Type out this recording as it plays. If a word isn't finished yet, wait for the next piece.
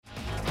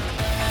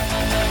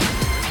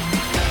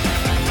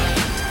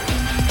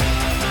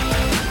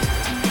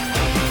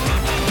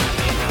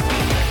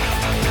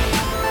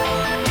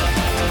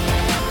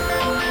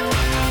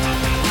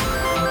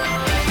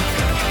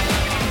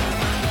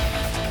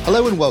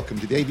Hello and welcome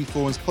to the AV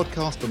Forums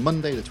podcast for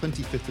Monday the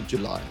 25th of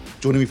July.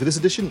 Joining me for this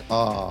edition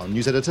are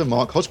news editor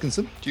Mark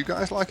Hodgkinson. Do you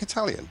guys like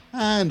Italian?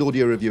 And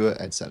audio reviewer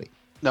Ed Selly.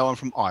 No, I'm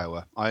from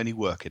Iowa. I only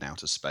work in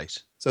outer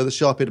space. So the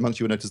sharp-eared amongst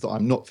you will notice that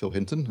I'm not Phil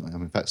Hinton. I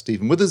am in fact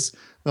Stephen Withers.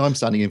 I'm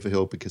standing in for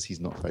Hill because he's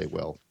not very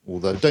well.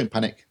 Although don't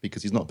panic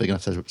because he's not big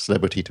enough a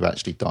celebrity to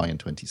actually die in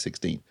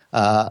 2016.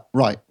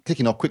 Right,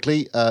 kicking off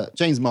quickly.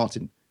 James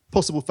Martin,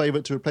 possible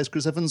favourite to replace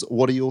Chris Evans.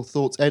 What are your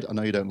thoughts, Ed? I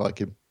know you don't like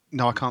him.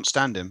 No, I can't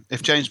stand him.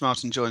 If James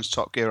Martin joins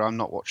Top Gear, I'm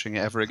not watching it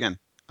ever again.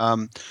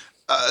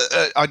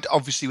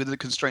 Obviously, with the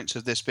constraints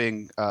of this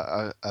being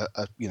a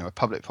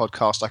public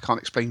podcast, I can't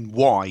explain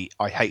why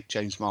I hate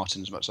James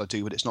Martin as much as I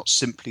do, but it's not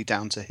simply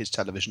down to his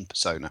television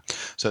persona.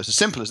 So it's as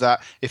simple as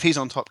that. If he's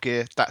on Top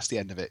Gear, that's the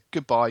end of it.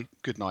 Goodbye,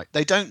 good night.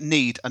 They don't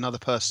need another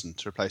person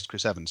to replace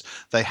Chris Evans.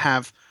 They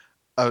have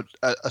a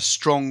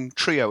strong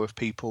trio of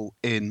people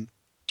in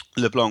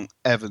LeBlanc,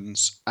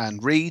 Evans,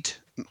 and Reed.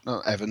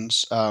 Not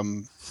Evans.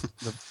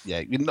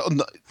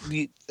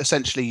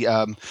 Essentially,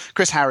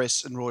 Chris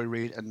Harris and Roy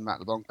Reed and Matt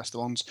LeBlanc. That's the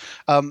ones.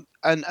 And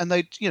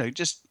they,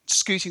 just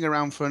scooting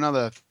around for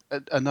another,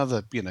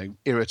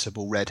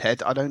 irritable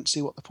redhead. I don't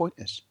see what the point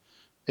is.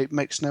 It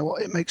makes no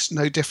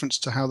difference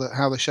to how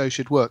the show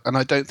should work. And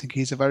I don't think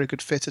he's a very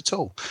good fit at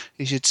all.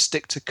 He should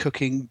stick to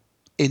cooking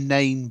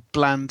inane,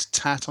 bland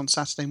tat on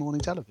Saturday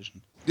morning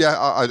television. Yeah,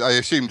 I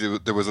assumed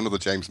there was another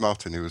James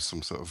Martin who was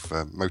some sort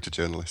of motor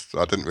journalist.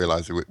 I didn't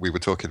realise we were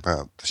talking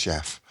about the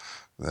chef.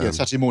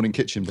 Saturday morning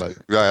kitchen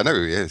bloke. Yeah, I know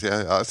who he is.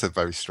 Yeah, that's a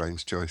very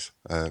strange choice.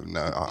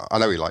 No, I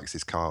know he likes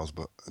his cars,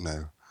 but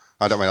no.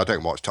 I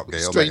don't watch Top Gear.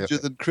 Stranger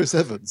than Chris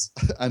Evans.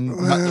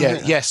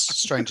 Yes,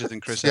 stranger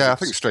than Chris Evans. Yeah, I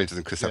think stranger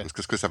than Chris Evans,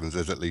 because Chris Evans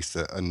is at least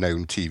a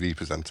known TV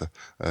presenter.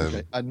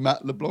 Okay. And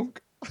Matt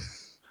LeBlanc?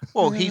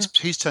 Well,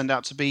 he's turned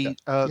out to be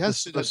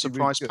the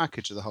surprise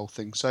package of the whole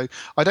thing. So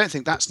I don't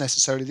think that's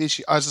necessarily the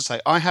issue. As I say,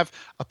 I have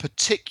a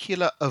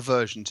particular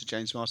aversion to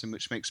James Martin,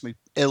 which makes me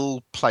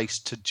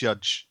ill-placed to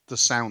judge the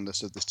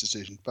soundness of this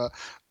decision. But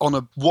on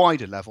a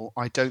wider level,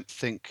 I don't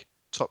think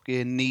Top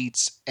Gear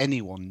needs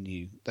anyone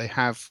new. They've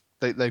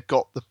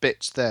got the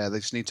bits there. They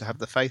just need to have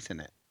the faith in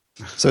it.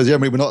 So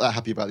generally, we're not that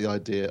happy about the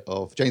idea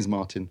of James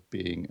Martin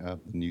being the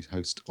new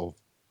host of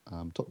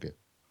Top Gear.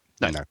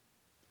 No.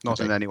 Not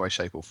in any way,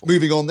 shape or form.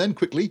 Moving on then,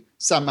 quickly,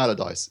 Sam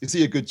Allardyce. Is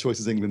he a good choice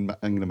as England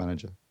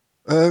manager?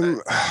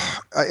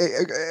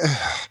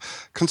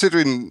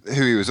 Considering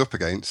who he was up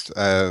against,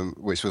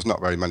 which was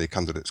not very many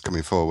candidates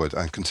coming forward,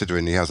 and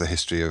considering he has a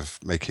history of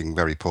making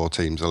very poor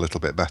teams a little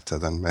bit better,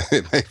 then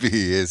maybe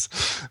he is.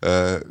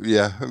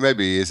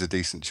 Maybe he is a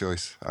decent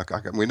choice.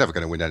 We're never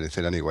going to win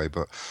anything anyway,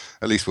 but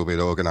at least we'll be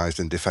organised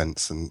in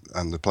defence,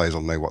 and the players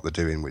will know what they're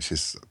doing, which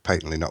is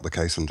patently not the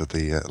case under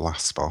the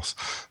last boss.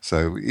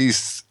 So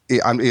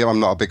I'm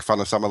not a big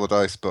fan of Sam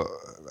Allardyce, but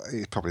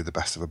he's probably the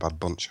best of a bad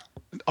bunch.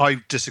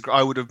 I disagree.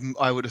 I would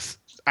have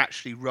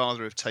actually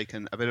rather have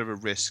taken a bit of a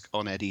risk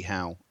on Eddie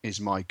Howe. Is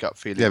my gut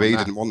feeling. Yeah, but he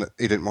didn't want it.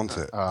 He didn't want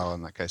it. Oh,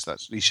 in that case,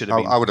 he should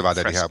have. I would have had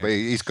Eddie Howe, but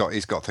he's got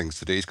things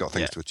to do. He's got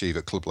things to achieve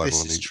at club level.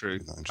 This is true.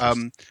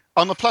 On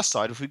the plus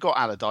side, if we've got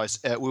Allardyce,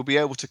 we'll be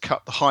able to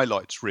cut the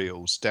highlights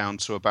reels down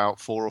to about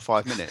 4 or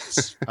 5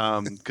 minutes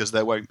because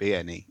there won't be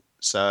any.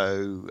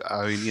 So,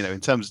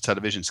 in terms of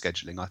television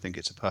scheduling, I think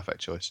it's a perfect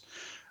choice.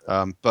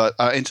 But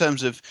in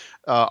terms of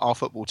our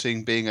football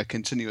team being a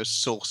continuous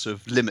source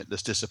of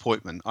limitless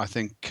disappointment, I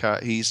think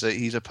he's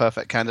a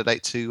perfect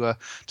candidate to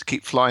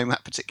keep flying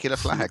that particular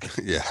flag.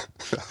 Yeah,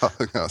 I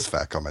think that's a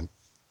fair comment.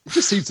 It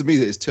just seems to me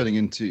that it's turning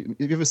into.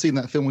 Have you ever seen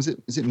that film? Is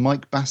it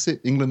Mike Bassett,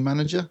 England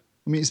manager?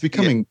 I mean, it's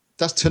becoming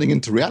that's turning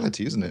into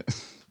reality, isn't it?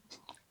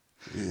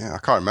 Yeah, I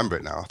can't remember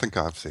it now. I think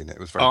I've seen it. It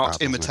was very Art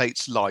bad,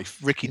 imitates life.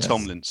 Ricky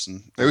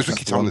Tomlinson. It was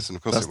Ricky Tomlinson,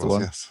 of course it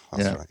was. Yes,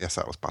 that's right. Yes,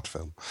 that was a bad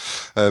film.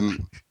 I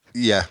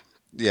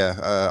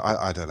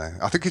don't know.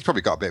 I think he's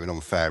probably got a bit of an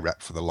unfair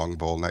rep for the long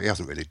ball now. He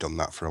hasn't really done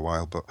that for a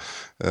while, but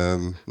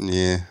it'd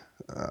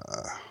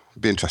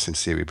be interesting to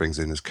see who he brings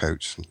in as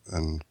coach.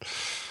 And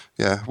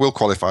we'll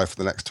qualify for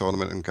the next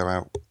tournament and go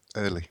out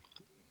early,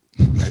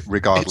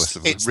 regardless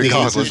of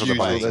the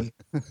money.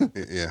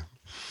 Yeah.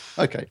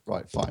 Okay,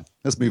 right, fine.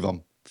 Let's move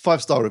on.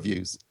 5-star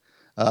reviews.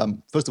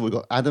 First of all, we've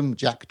got Adam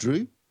Jack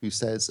Drew, who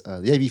says,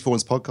 the AV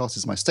Forums podcast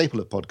is my staple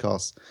of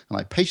podcasts, and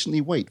I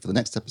patiently wait for the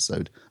next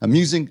episode.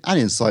 Amusing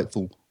and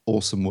insightful,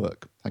 awesome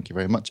work. Thank you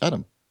very much,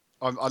 Adam.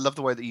 I love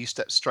the way that you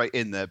stepped straight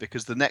in there,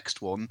 because the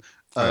next one,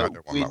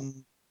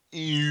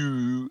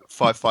 you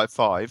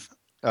 555.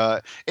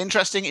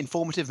 Interesting,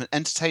 informative, and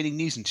entertaining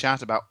news and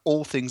chat about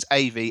all things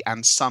AV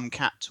and some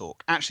cat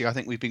talk. Actually, I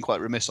think we've been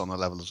quite remiss on the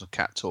levels of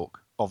cat talk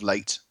of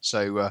late,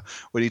 so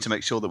we need to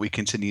make sure that we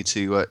continue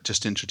to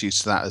just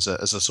introduce that as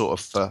a sort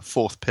of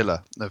fourth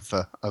pillar of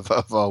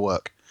our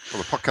work.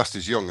 Well, the podcast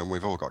is young and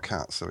we've all got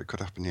cats, so it could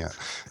happen yet.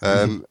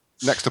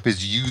 Next up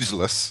is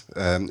Useless.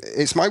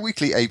 It's my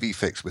weekly AV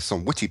fix with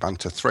some witty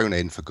banter thrown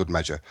in for good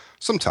measure.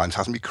 Sometimes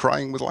has me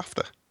crying with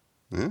laughter.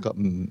 Yeah.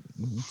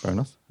 Fair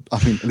enough.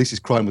 I mean, at least he's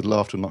crying with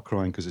laughter and not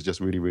crying because it's just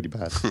really, really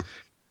bad.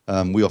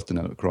 We often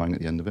end up crying at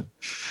the end of it.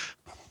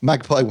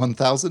 Magpie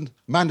 1000,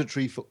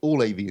 mandatory for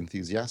all AV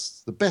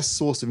enthusiasts, the best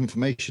source of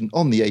information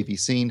on the AV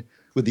scene,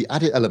 with the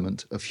added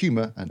element of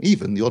humour and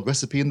even the odd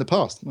recipe in the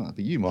past. Well, that'd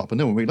be you, Mark, but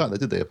no one really liked that,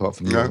 did they, apart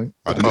from you? No, I think.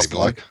 I didn't even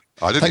like.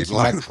 I didn't Thanks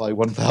even like. Magpie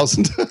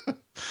 1000.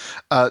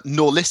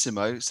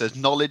 Norlissimo says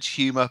knowledge,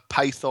 humour,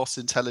 pathos,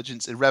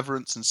 intelligence,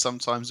 irreverence, and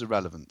sometimes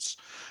irrelevance.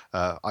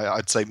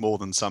 I'd say more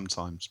than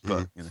sometimes,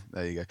 but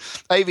there you go.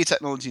 AV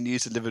technology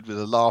news delivered with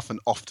a laugh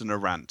and often a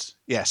rant.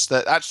 Yes,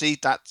 that's. Do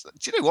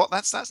you know what?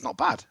 That's not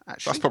bad.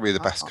 Actually, That's probably the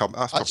best comment.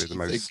 That's probably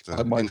the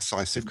actually most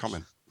incisive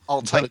comment.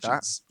 I'll take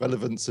that.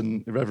 Relevance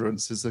and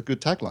irreverence is a good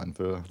tagline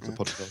for the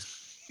podcast.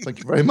 Thank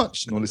you very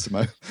much,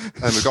 Norlissimo.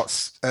 And we've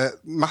got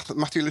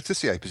Matthew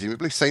Letitia,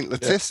 presumably Saint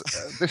Letis.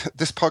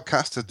 This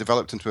podcast has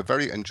developed into a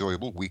very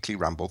enjoyable weekly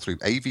ramble through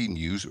AV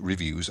news,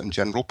 reviews, and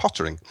general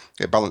pottering.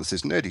 It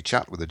balances nerdy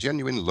chat with a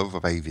genuine love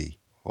of AV.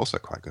 Also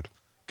quite good.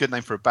 Good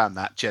name for a band,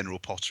 that, General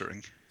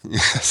Pottering.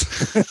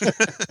 Yes.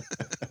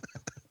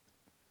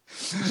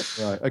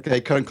 Right.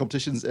 Okay. Current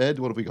competitions, Ed.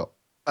 What have we got?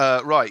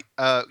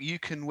 You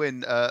can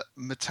win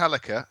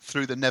Metallica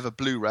through the Never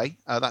Blu-ray.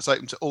 That's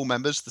open to all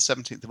members the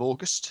 17th of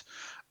August.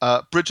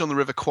 Bridge on the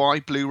River Kwai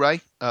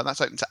Blu-ray.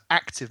 That's open to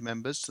active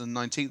members the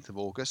 19th of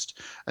August.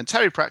 And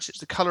Terry Pratchett's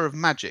The Colour of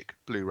Magic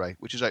Blu-ray,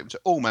 which is open to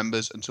all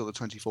members until the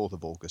 24th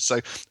of August.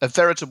 So a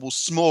veritable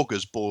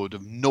smorgasbord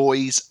of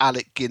noise,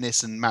 Alec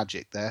Guinness, and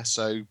magic there.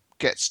 So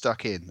get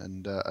stuck in,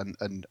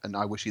 and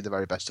I wish you the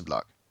very best of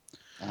luck.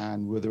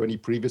 And were there any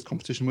previous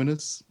competition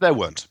winners? There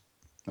weren't.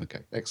 Okay,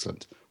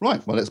 excellent.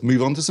 Right, well, let's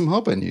move on to some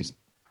hardware news.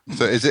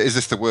 So is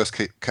this the worst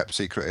kept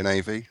secret in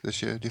AV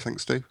this year, do you think,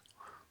 Stu?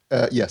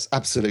 Yes,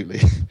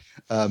 absolutely.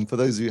 For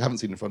those who haven't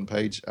seen the front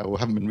page or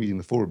haven't been reading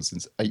the forums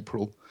since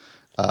April,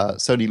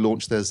 Sony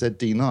launched their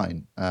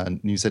ZD9,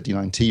 new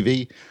ZD9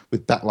 TV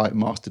with backlight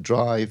master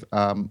drive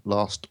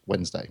last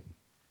Wednesday.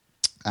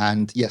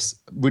 And yes,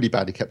 really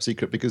badly kept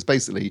secret because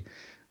basically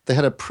they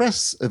had a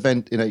press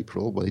event in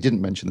April where they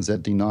didn't mention the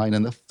ZD9,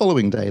 and the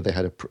following day they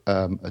had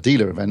a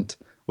dealer event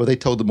where they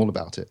told them all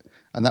about it.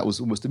 And that was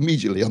almost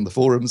immediately on the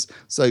forums.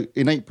 So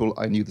in April,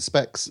 I knew the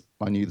specs,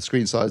 I knew the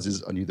screen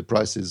sizes, I knew the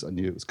prices, I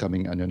knew it was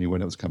coming, and I knew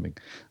when it was coming.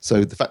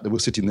 So the fact that we're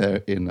sitting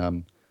there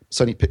in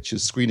Sony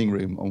Pictures screening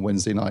room on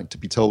Wednesday night to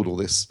be told all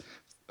this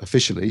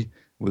officially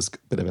was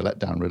a bit of a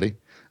letdown, really.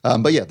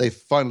 But yeah, they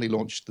finally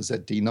launched the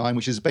ZD9,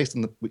 which is based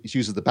on which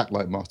uses the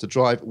backlight master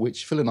drive,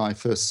 which Phil and I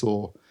first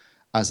saw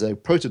as a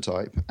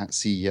prototype at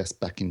CES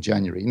back in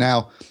January.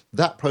 Now,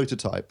 that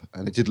prototype,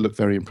 and it did look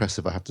very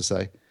impressive, I have to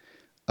say.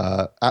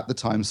 At the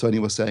time, Sony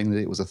was saying that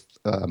it was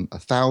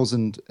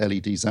 1,000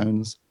 LED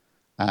zones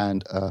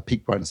and a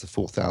peak brightness of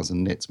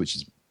 4,000 nits, which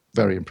is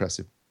very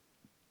impressive.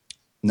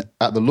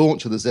 At the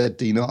launch of the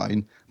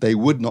ZD9, they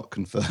would not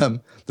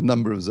confirm the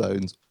number of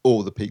zones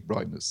or the peak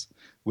brightness,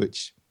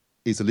 which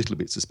is a little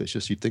bit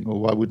suspicious. You'd think, well,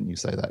 why wouldn't you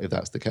say that if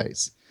that's the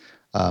case?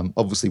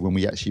 Obviously, when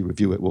we actually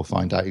review it, we'll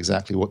find out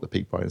exactly what the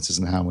peak brightness is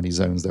and how many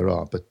zones there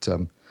are.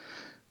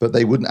 But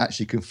they wouldn't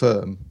actually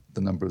confirm the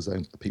number of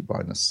zones, the peak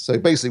brightness. So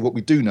basically what we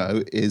do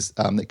know is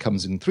it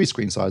comes in three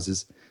screen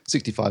sizes,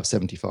 65,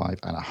 75,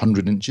 and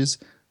 100 inches.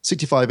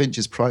 65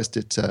 inches priced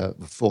at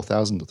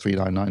 4,000 or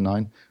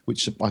 3,999,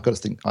 which I got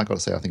to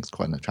say I think is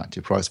quite an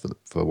attractive price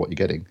for what you're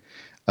getting.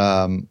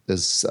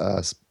 There's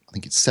I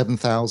think it's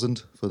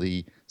 7,000 for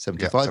the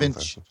 75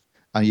 inch.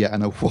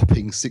 And a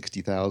whopping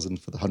 60,000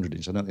 for the 100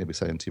 inch. I don't think we're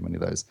saying too many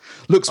of those.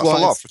 That's a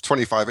lot for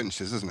 25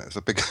 inches, isn't it? It's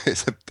a big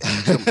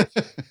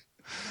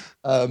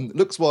jump.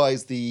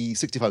 Looks-wise, the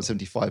 65 and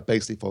 75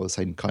 basically follow the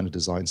same kind of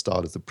design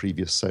style as the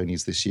previous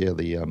Sonys this year,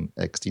 the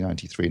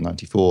XT93 and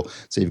 94.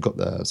 So you've got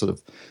the sort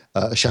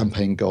of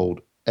champagne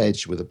gold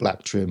edge with a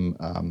black trim,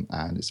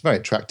 and it's very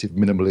attractive,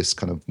 minimalist,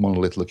 kind of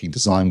monolith-looking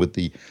design with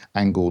the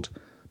angled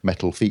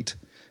metal feet.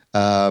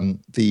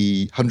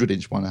 The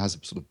 100-inch one has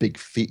sort of big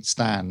feet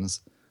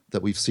stands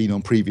that we've seen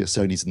on previous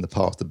Sonys in the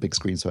past, the big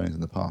screen Sonys in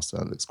the past. So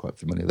that looks quite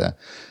familiar there.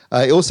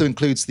 It also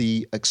includes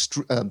the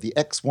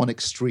X1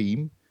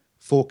 Extreme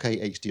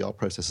 4K HDR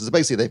processor. So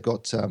basically, they've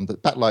got the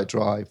backlight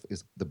drive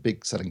is the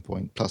big selling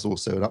point, plus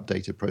also an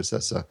updated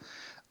processor.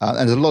 And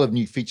there's a lot of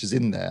new features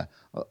in there,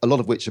 a lot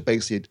of which are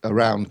basically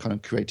around kind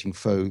of creating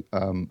faux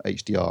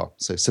HDR,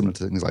 so similar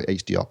to things like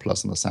HDR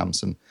Plus on the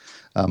Samsung.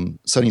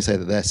 Sony say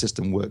that their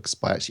system works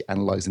by actually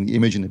analysing the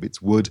image, and if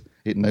it's wood,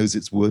 it knows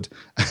it's wood,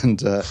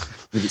 and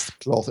if it's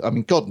cloth, I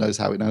mean, God knows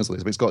how it knows all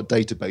this, but it's got a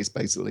database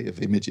basically of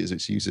images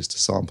it uses to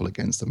sample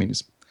against. I mean,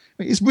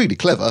 it's really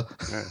clever,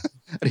 yeah.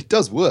 And it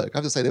does work. I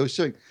have to say, they were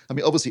showing. I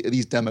mean, obviously,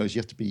 these demos you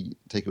have to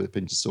take it with a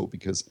pinch of salt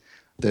because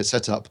they're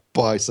set up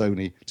by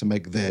Sony to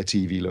make their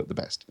TV look the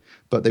best.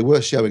 But they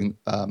were showing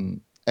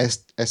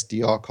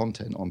SDR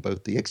content on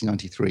both the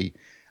XT93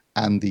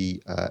 and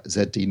the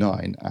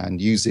ZD9, and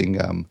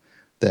using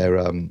their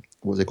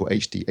what they call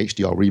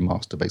HDR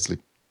remaster, basically.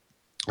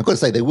 I've got to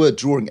say, they were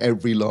drawing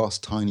every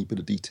last tiny bit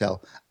of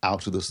detail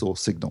out of the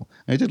source signal,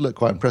 and it did look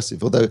quite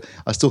impressive. Although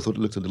I still thought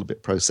it looked a little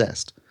bit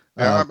processed.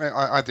 Yeah,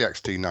 I had the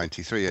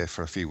XT93 here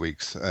for a few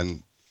weeks,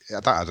 and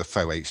that had a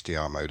faux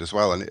HDR mode as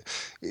well, and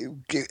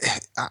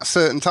at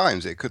certain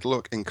times it could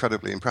look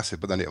incredibly impressive,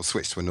 but then it'll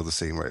switch to another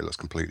scene where it looks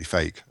completely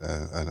fake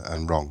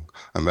and wrong.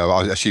 And I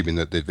was assuming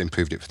that they've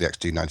improved it for the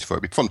XD94.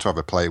 It'd be fun to have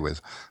a play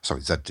with.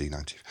 Sorry,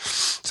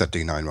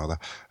 ZD9 rather.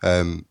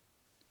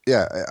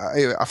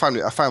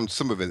 I found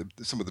some of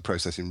the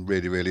processing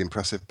really, really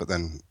impressive, but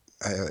then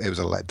it was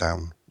a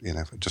letdown,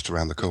 just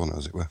around the corner,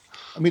 as it were.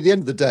 I mean, at the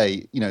end of the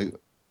day,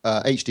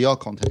 HDR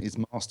content is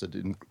mastered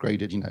and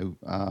graded,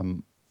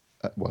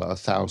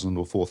 1,000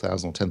 or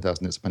 4,000 or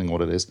 10,000 nits, depending on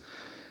what it is.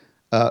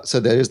 So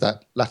there is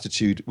that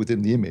latitude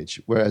within the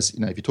image. Whereas, if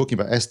you're talking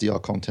about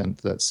SDR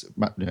content that's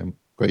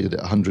graded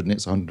at 100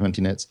 nits,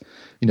 120 nits,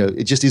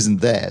 it just isn't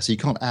there. So you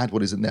can't add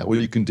what isn't there. All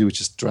you can do is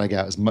just drag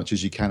out as much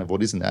as you can of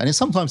what isn't there. And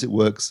sometimes it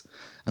works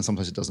and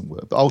sometimes it doesn't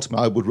work. But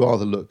ultimately,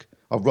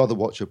 I'd rather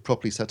watch a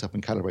properly set up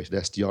and calibrated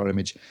SDR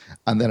image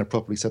and then a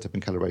properly set up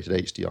and calibrated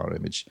HDR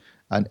image.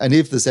 And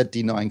if the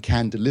ZD9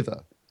 can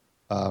deliver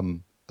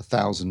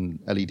 1,000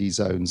 LED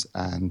zones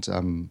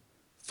and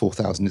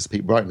 4,000 nits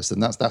peak brightness, then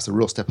that's a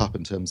real step up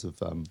in terms of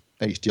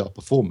HDR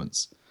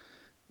performance.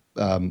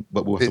 But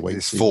we'll have to wait.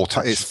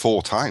 It's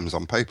 4 times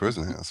on paper,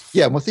 isn't it?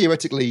 Yeah, well,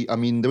 theoretically, I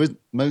mean,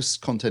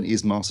 most content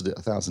is mastered at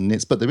 1,000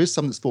 nits, but there is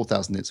some that's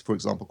 4,000 nits. For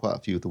example, quite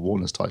a few of the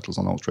Warner's titles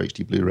on Ultra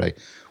HD Blu-ray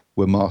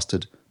were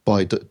mastered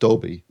by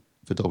Dolby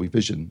for Dolby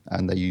Vision,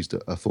 and they used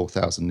a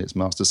 4,000 nits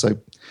master. So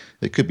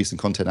there could be some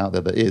content out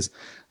there that is.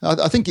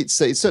 I think it's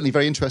certainly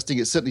very interesting.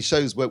 It certainly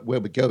shows where we're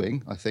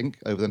going, I think,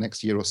 over the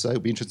next year or so.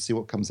 It'll be interesting to see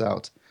what comes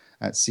out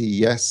at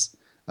CES.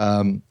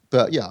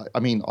 But yeah, I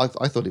mean, I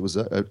thought it was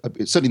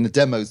certainly in the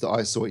demos that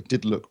I saw, it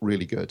did look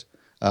really good.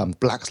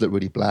 Blacks look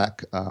really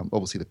black.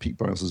 Obviously, the peak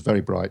brightness was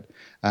very bright,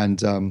 and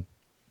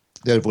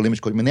the overall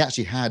image quality. I mean, they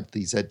actually had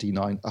the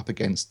ZD9 up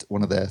against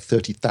one of their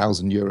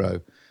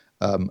 €30,000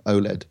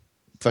 OLED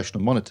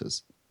professional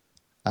monitors,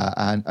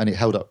 and it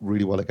held up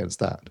really well against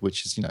that,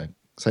 which is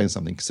saying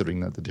something considering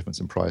the difference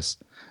in price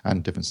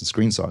and difference in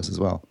screen size as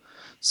well.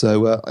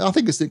 So I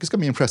think it's going to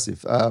be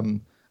impressive.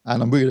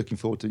 And I'm really looking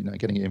forward to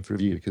getting it in for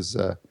review because,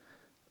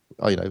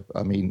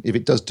 I mean, if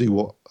it does do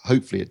what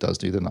hopefully it does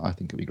do, then I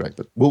think it'll be great.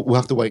 But we'll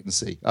have to wait and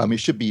see. It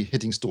should be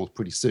hitting stores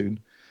pretty soon.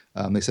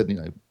 They said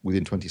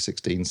within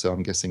 2016, so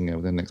I'm guessing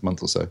within the next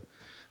month or so.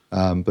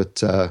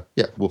 But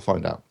we'll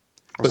find out.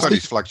 Well,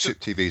 Sony's flagship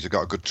TVs have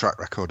got a good track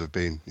record of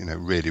being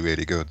really,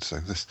 really good. So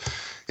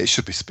it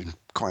should be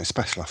quite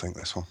special, I think,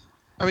 this one.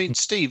 I mean,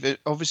 Steve,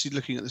 obviously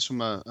looking at this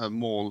from a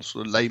more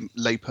sort of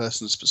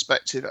layperson's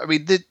perspective, I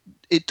mean,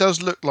 it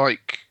does look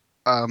like,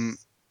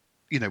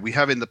 we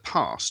have in the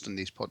past in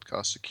these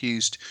podcasts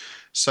accused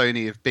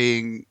Sony of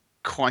being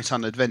quite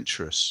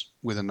unadventurous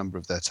with a number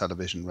of their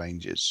television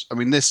ranges. I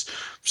mean, this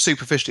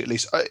superficially, at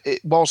least,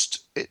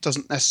 whilst it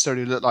doesn't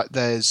necessarily look like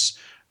there's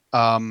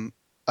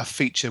a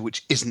feature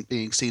which isn't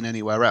being seen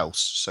anywhere else,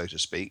 so to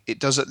speak, it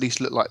does at least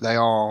look like they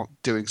are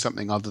doing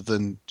something other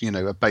than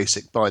a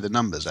basic by the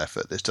numbers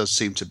effort. This does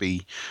seem to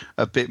be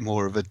a bit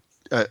more of a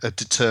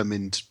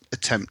determined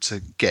attempt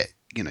to get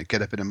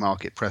up in a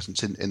market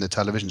presence in the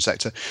television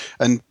sector.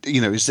 And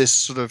is this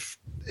sort of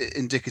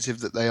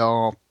indicative that they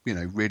are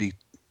really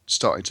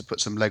starting to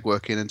put some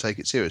legwork in and take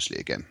it seriously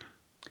again?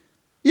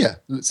 Yeah,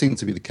 it seems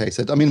to be the case.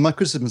 I mean, my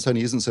criticism of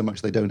Sony isn't so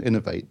much they don't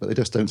innovate, but they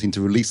just don't seem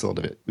to release a lot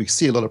of it. We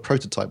see a lot of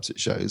prototypes it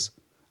shows.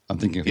 I'm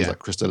thinking of things like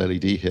Crystal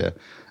LED here,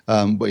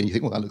 where you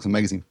think, well, that looks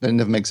amazing. Then it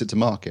never makes it to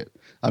market.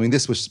 I mean,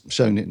 this was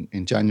shown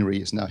in January.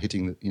 It's now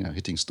hitting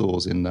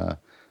stores in,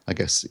 I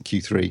guess,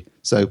 Q3.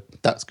 So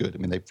that's good. I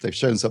mean, they've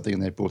shown something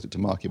and they've brought it to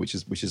market, which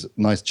is a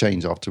nice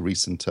change after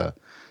recent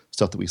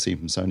stuff that we've seen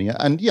from Sony.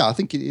 And yeah, I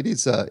think it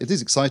is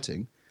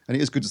exciting, and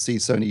it is good to see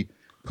Sony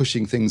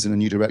pushing things in a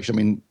new direction. I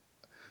mean,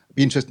 it'll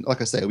be interesting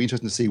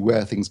to see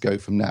where things go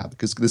from now,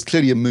 because there's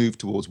clearly a move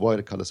towards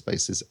wider color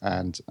spaces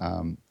and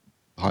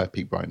higher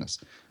peak brightness,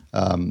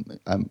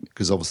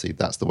 because obviously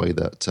that's the way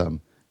that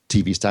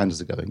TV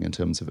standards are going in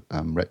terms of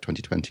Rec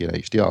 2020 and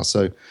HDR. So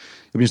it'll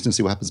be interesting to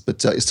see what happens.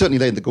 But it's certainly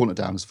laying the gauntlet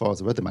down as far as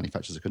the other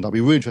manufacturers are concerned. It'll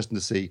be really interesting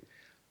to see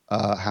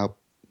how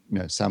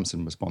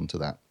Samsung respond to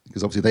that,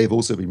 because obviously they've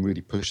also been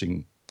really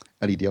pushing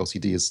LED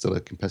LCD as still a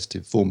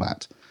competitive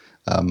format,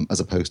 as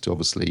opposed to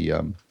obviously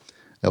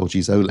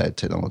LG's OLED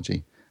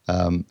technology.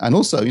 And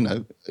also,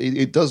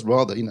 it does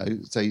rather,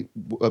 say,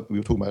 we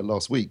were talking about it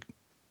last week,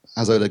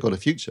 has OLED got a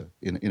future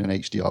in an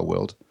HDR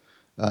world?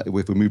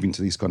 If we're moving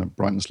to these kind of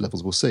brightness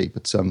levels, we'll see.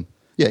 But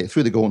it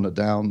threw the gauntlet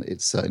down.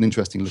 It's an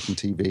interesting looking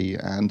TV,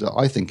 and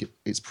I think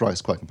it's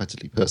priced quite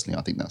competitively. Personally,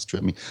 I think that's true.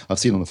 I mean, I've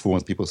seen on the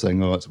forums people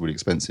saying, oh, it's really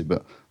expensive,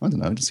 but I don't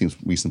know, it just seems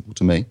reasonable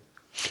to me.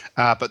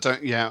 But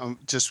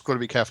just got to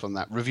be careful on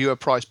that. Reviewer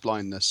price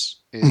blindness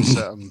is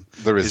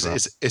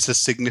it's a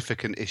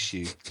significant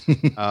issue.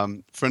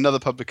 For another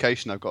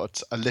publication, I've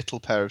got a little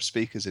pair of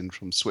speakers in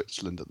from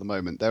Switzerland at the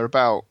moment. They're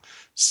about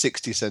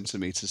 60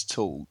 centimeters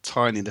tall,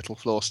 tiny little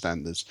floor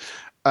standers,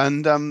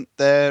 and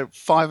they're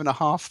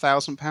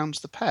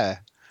 £5,500 the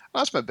pair.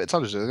 I spent a bit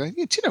of time going,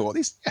 do you know what?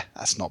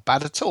 That's not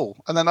bad at all.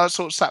 And then I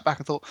sort of sat back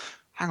and thought,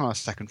 hang on a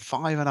second,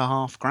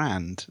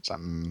 $5,500. It's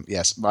like,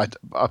 yes,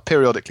 I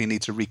periodically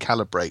need to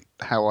recalibrate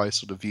how I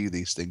sort of view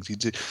these things.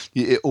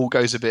 It all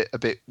goes a bit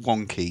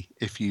wonky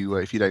if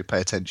you don't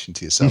pay attention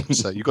to yourself.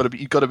 So you've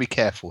got to be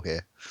careful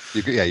here.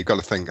 You've got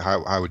to think,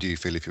 how would you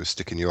feel if you were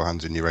sticking your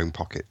hands in your own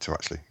pocket to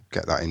actually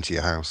get that into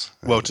your house?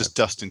 Well, just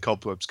dust and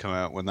cobwebs come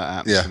out when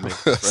that happens. Yeah,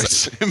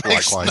 it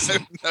makes likewise.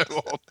 no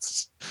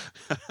odds.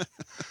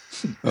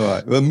 All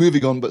right. Well,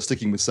 moving on, but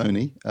sticking with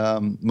Sony.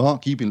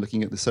 Mark, you've been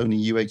looking at the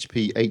Sony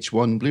UHP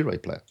H1 Blu-ray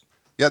player.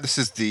 Yeah, this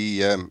is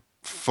the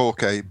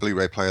 4K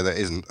Blu-ray player that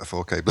isn't a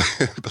 4K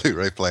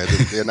Blu-ray player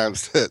that they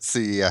announced at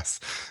CES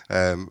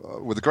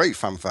with a great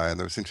fanfare, and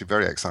they seem to be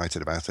very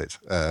excited about it.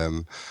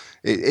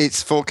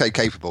 It's 4K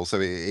capable, so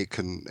it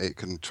can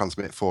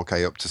transmit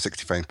 4K up to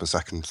 60 frames per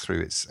second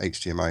through its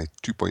HDMI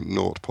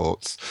 2.0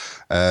 ports.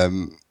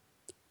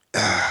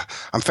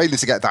 I'm failing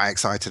to get that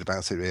excited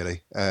about it,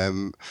 really.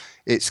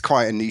 It's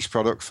quite a niche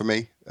product for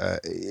me.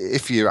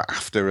 If you're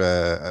after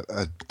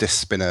a disc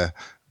spinner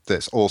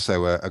that's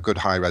also a good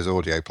high-res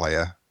audio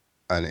player,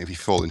 and if you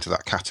fall into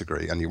that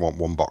category and you want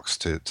one box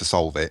to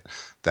solve it,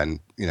 then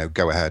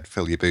go ahead,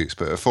 fill your boots.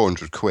 But at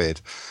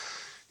 £400,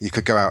 you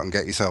could go out and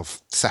get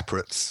yourself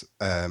separates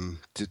to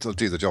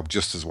do the job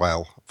just as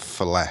well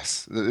for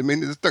less. I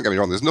mean, don't get me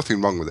wrong, there's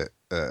nothing wrong with it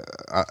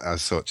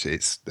as such.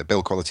 The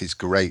build quality is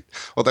great,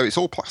 although it's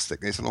all plastic.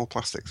 It's an all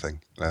plastic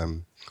thing.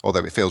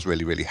 Although it feels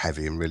really, really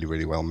heavy and really,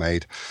 really well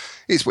made.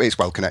 It's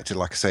well connected,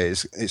 like I say.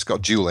 It's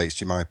got dual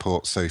HDMI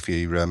ports, so if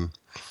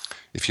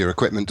your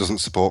equipment doesn't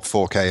support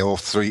 4K or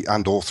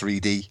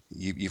 3D,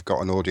 you've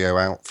got an audio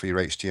out for your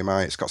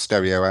HDMI. It's got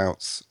stereo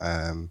outs,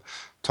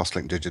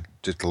 Toslink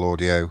digital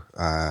audio,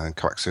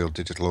 coaxial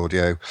digital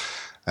audio.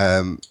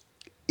 And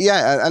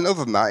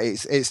other than that,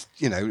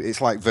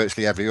 it's like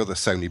virtually every other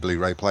Sony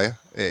Blu-ray player.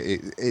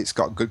 It's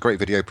got great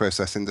video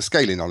processing. The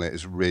scaling on it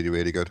is really,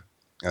 really good.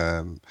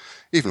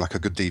 Even like a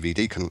good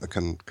DVD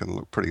can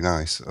look pretty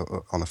nice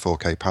on a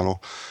 4K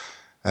panel.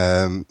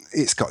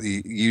 It's got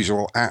the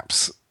usual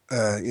apps,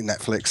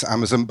 Netflix,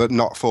 Amazon, but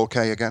not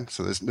 4K again.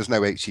 So there's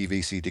no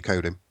HEVC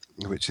decoding,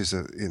 which is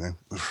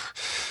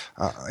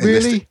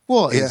really?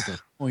 What is the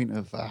point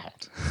of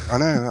that? I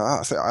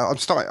know. I'm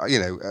starting.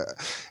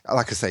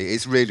 Like I say,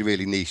 it's really,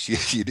 really niche.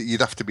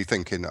 You'd have to be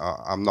thinking,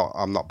 I'm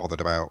not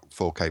bothered about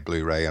 4K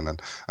Blu-ray, and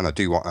I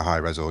do want a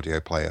high-res audio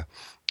player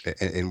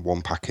in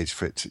one package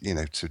for it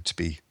to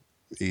be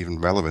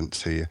even relevant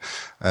to you.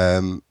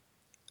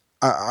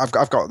 I've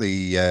got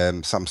the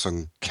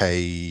Samsung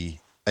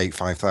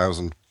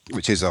K8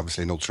 which is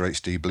obviously an Ultra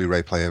HD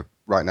Blu-ray player,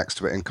 right next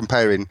to it, and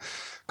comparing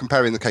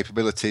the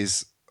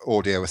capabilities,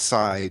 audio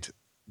aside,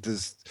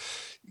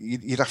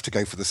 you'd have to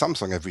go for the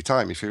Samsung every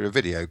time. If you're a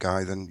video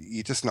guy, then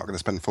you're just not going to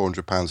spend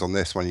 £400 on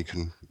this when you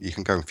can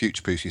go and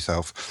future-proof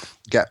yourself,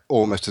 get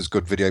almost as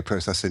good video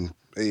processing.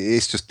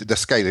 It's just the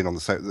scaling on the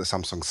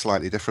Samsung's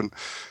slightly different.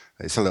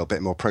 It's a little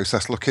bit more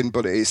processed looking,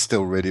 but it is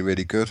still really,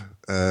 really good.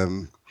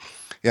 I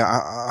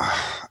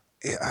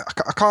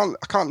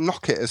can't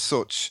knock it as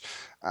such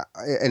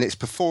in its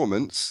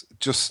performance,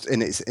 just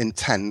in its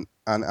intent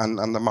and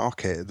the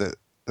market that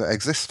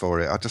exists for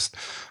it. I just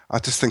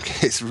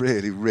think it's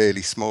really,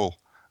 really small,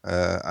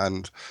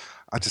 and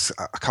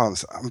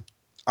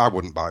I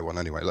wouldn't buy one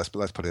anyway. Let's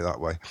put it that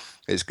way.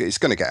 It's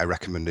going to get a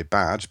recommended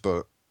badge,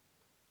 but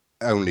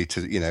only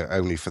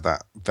for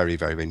that very,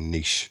 very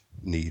niche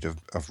need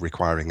of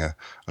requiring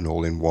an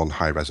all-in-one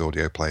high-res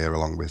audio player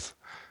along with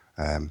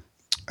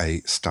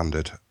a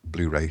standard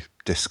Blu-ray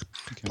disc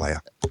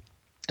player.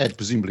 Ed,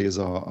 presumably as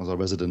our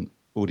resident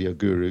audio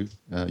guru,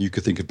 you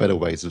could think of better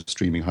ways of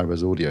streaming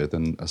high-res audio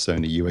than a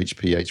Sony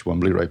UHP H1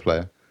 Blu-ray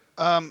player.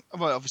 Well,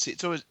 obviously,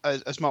 it's always,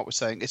 as Mark was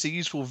saying, it's a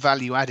useful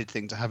value-added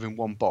thing to have in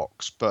one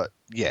box. But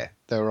yeah,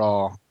 there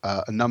are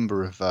a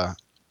number of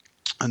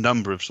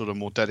sort of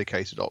more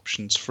dedicated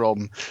options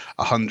from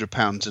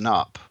 £100 and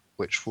up,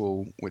 which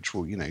will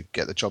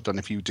get the job done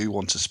if you do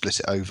want to split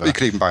it over. You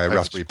could even buy a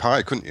Raspberry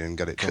Pi, couldn't you, and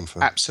get it done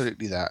for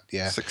absolutely that.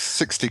 Yeah,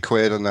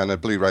 £60, and then a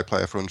Blu-ray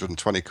player for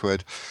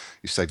 £120.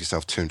 You save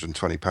yourself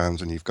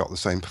 £220, and you've got the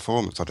same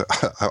performance.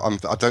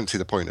 I don't see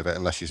the point of it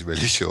unless you're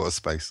really short of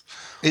space.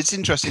 It's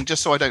interesting,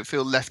 just so I don't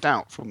feel left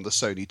out from the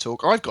Sony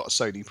talk. I've got a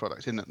Sony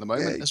product in at the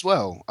moment as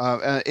well,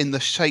 in the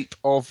shape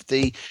of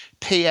the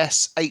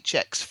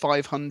PS-HX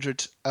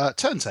 500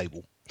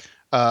 turntable.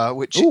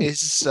 Which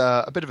is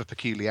a bit of a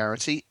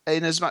peculiarity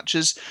in as much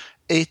as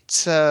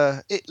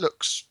it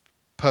looks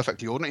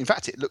perfectly ordinary. In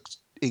fact, it looks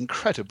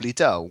incredibly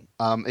dull.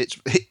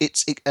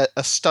 It's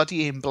a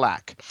study in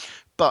black,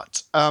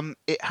 but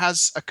it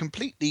has a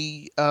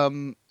completely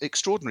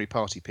extraordinary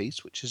party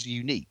piece, which is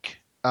unique.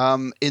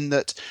 In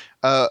that,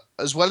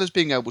 as well as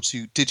being able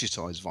to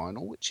digitize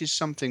vinyl, which is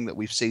something that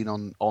we've seen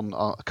on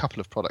a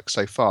couple of products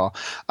so far,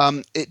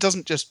 it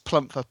doesn't just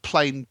plump for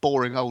plain,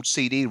 boring old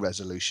CD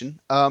resolution.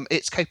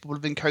 It's capable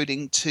of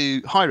encoding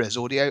to high-res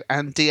audio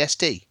and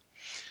DSD,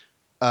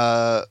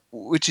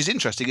 which is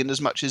interesting in as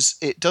much as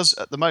it does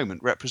at the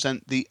moment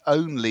represent the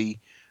only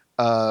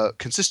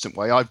consistent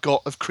way I've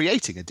got of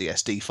creating a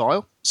DSD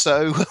file.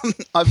 So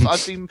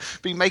I've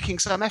been making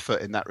some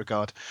effort in that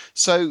regard.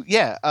 So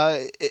yeah,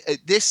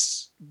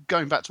 this,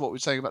 going back to what we were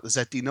saying about the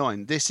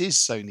ZD9, this is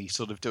Sony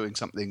sort of doing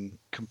something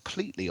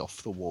completely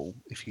off the wall,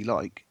 if you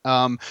like.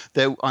 I'm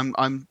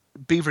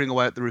beavering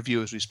away at the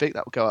review as we speak.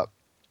 That will go up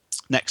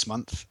next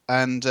month.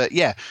 And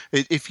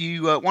if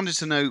you wanted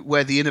to know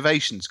where the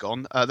innovation's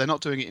gone, they're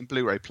not doing it in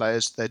Blu-ray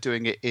players. They're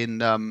doing it in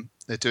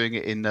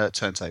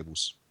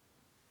turntables.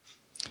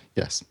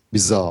 Yes,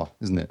 bizarre,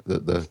 isn't it?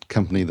 The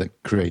company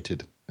that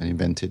created and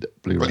invented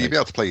Blu-ray. Well, you'd be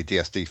able to play your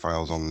DSD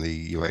files on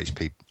the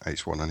UHP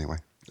H1 anyway,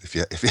 if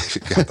you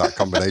have that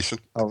combination.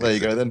 Oh, there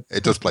you go then.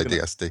 It does play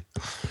DSD.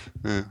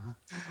 Yeah.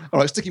 All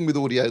right, sticking with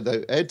audio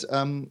though, Ed.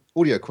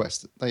 Audio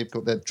Quest, they've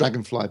got their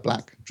Dragonfly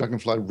Black,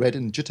 Dragonfly Red,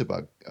 and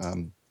Jitterbug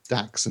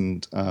DACs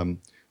and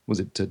was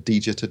it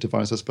D-Jitter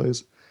device, I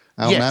suppose?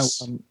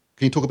 Yes. Now,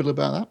 can you talk a bit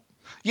about that?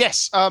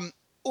 Yes.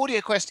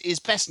 AudioQuest is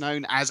best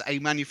known as a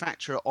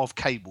manufacturer of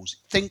cables.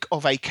 Think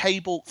of a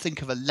cable,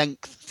 think of a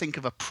length, think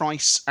of a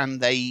price,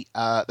 and they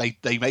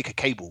make a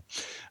cable.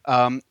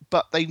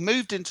 But they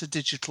moved into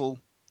digital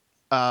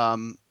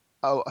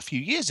a few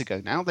years ago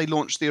now. They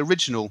launched the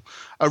original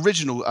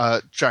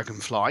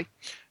Dragonfly,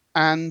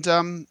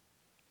 and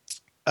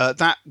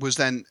that was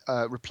then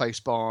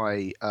replaced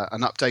by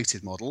an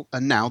updated model,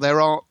 and now there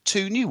are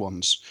two new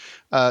ones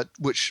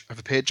which have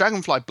appeared: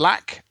 Dragonfly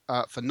Black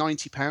for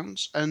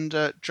 £90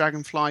 and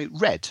Dragonfly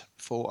Red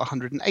for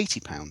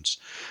 £180.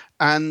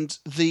 And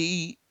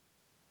the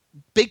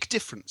big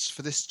difference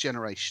for this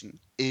generation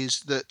is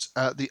that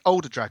the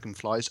older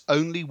Dragonflies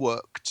only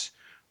worked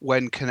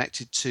when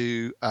connected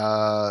to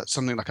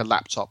something like a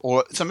laptop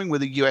or something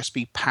with a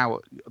USB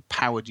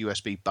powered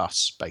USB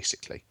bus,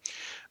 basically.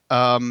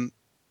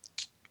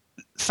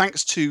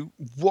 Thanks to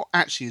what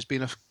actually has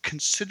been a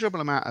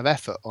considerable amount of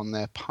effort on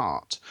their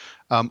part,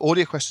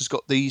 AudioQuest has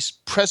got these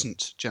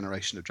present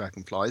generation of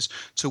Dragonflies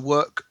to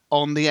work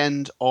on the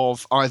end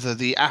of either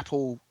the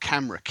Apple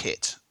camera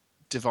kit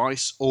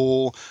device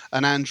or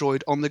an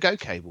Android on-the-go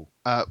cable,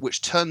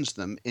 which turns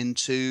them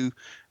into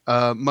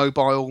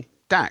mobile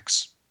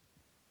DACs.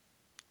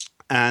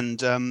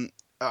 And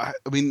I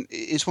mean,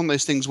 it's one of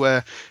those things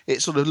where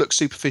it sort of looks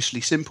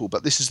superficially simple,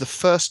 but this is the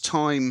first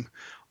time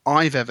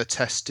I've ever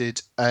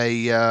tested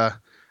a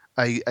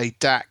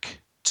DAC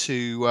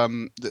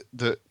to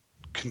that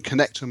can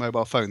connect to a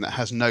mobile phone that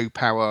has no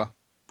power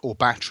or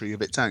battery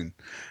of its own,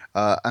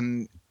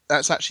 and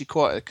that's actually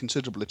quite a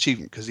considerable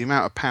achievement because the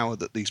amount of power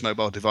that these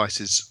mobile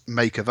devices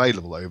make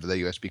available over their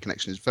USB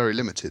connection is very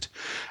limited,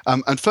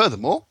 and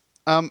furthermore,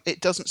 it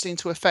doesn't seem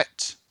to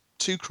affect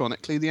too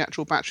chronically the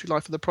actual battery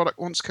life of the product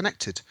once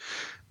connected,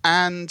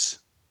 and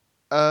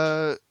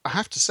I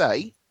have to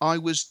say I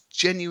was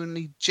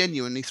genuinely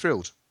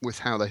thrilled with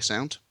how they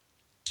sound.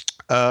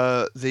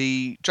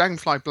 The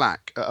Dragonfly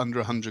Black at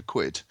under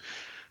 £100.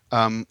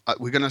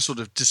 We're going to sort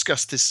of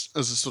discuss this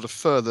as a sort of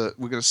further.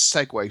 We're going to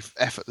segue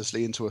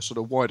effortlessly into a sort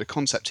of wider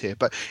concept here.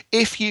 But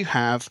if you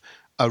have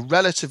a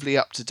relatively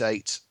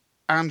up-to-date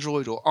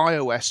Android or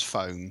iOS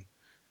phone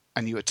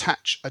and you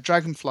attach a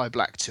Dragonfly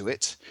Black to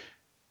it,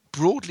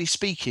 broadly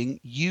speaking,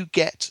 you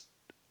get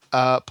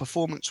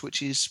performance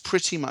which is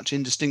pretty much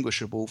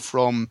indistinguishable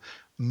from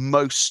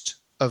most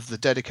of the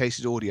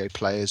dedicated audio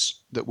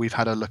players that we've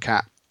had a look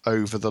at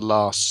over the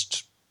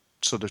last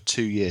sort of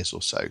 2 years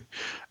or so.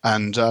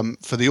 And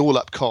for the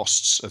all-up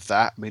costs of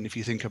that, I mean, if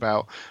you think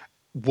about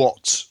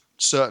what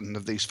certain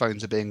of these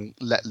phones are being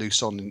let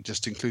loose on,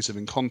 just inclusive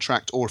in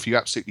contract, or if you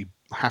absolutely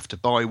have to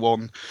buy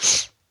one,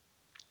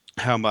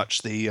 how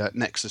much the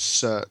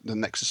Nexus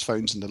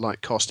phones and the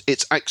like cost,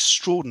 it's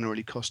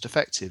extraordinarily cost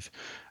effective.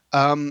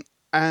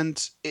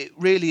 And it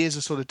really is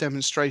a sort of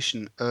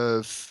demonstration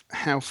of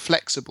how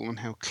flexible and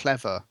how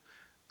clever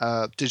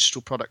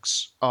digital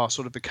products are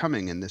sort of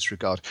becoming in this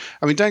regard.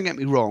 I mean, don't get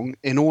me wrong,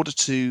 in order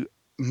to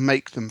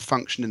make them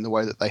function in the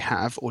way that they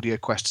have,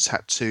 AudioQuest has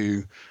had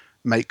to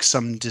make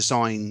some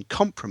design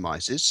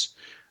compromises.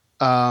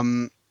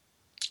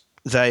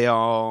 They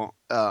are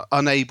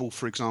unable,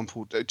 for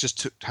example,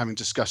 having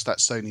discussed that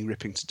Sony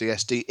ripping to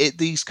DSD,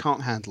 these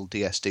can't handle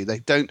DSD. They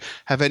don't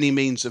have any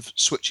means of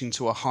switching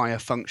to a higher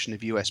function of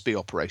USB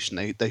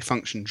operation. They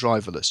function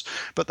driverless,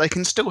 but they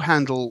can still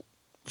handle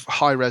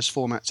high-res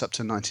formats up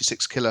to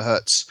 96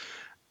 kilohertz,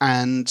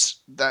 and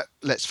that,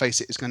 let's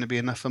face it, is going to be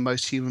enough for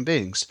most human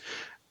beings.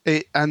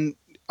 And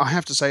I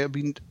have to say, I've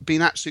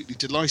been absolutely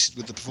delighted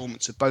with the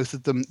performance of both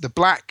of them. The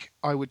Black,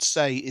 I would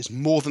say, is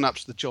more than up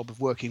to the job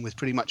of working with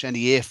pretty much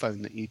any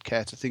earphone that you'd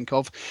care to think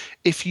of.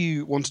 If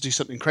you want to do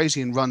something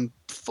crazy and run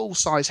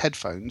full-size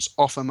headphones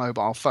off a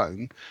mobile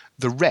phone,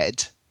 the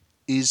Red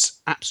is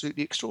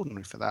absolutely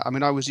extraordinary for that. I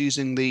mean, I was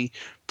using the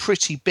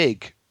pretty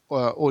big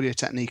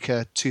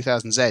Audio-Technica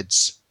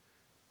 2000Zs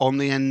on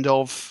the end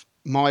of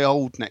my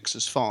old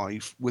Nexus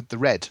 5 with the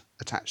Red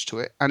attached to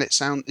it, and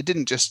it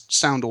didn't just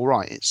sound all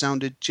right, it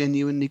sounded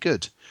genuinely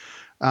good.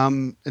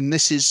 And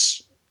this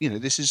is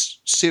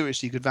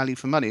seriously good value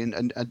for money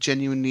and a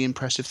genuinely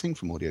impressive thing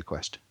from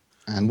AudioQuest.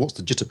 And what's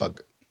the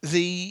Jitterbug?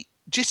 The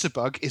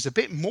Jitterbug is a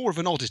bit more of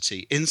an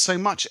oddity in so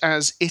much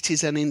as it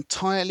is an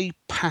entirely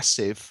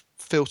passive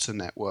filter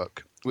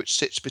network which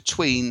sits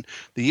between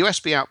the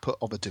USB output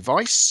of a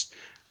device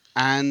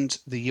and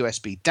the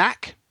USB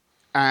DAC,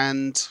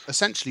 and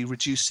essentially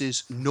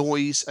reduces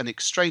noise and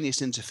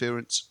extraneous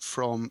interference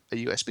from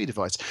a USB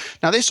device.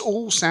 Now, this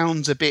all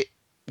sounds a bit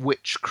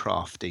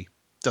witchcrafty,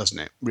 doesn't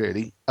it,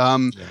 really?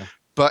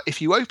 But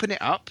if you open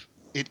it up,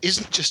 it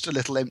isn't just a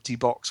little empty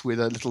box with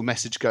a little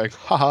message going,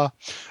 haha.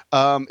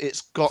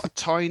 It's got a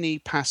tiny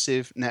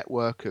passive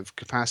network of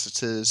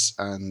capacitors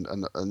and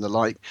the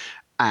like.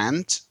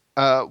 And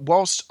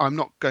whilst I'm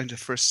not going to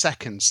for a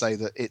second say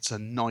that it's a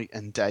night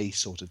and day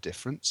sort of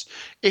difference,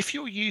 if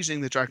you're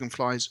using the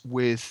Dragonflies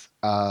with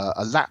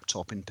a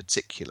laptop in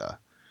particular,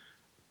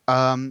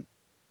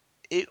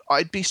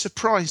 I'd be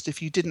surprised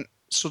if you didn't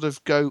sort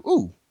of go,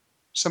 ooh,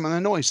 some of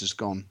the noise has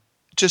gone.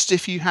 Just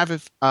if you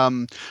have,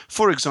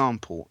 for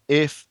example,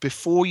 if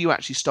before you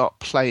actually start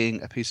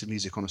playing a piece of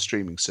music on a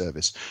streaming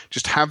service,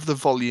 just have the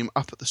volume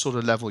up at the sort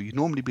of level you'd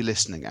normally be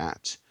listening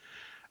at,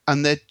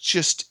 and there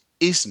just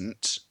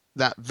isn't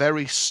that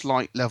very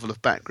slight level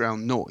of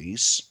background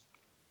noise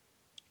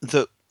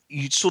that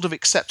you'd sort of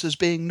accept as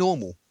being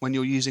normal when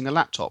you're using a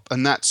laptop.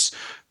 And that's,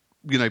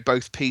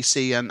 both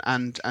PC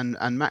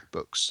and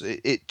MacBooks.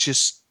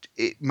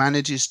 It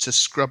manages to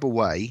scrub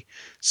away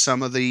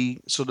some of the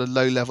sort of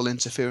low level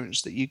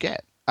interference that you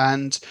get.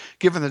 And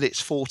given that it's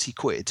 40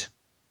 quid,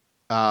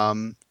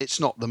 it's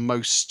not the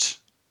most,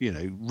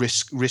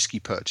 risky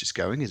purchase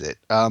going, is it?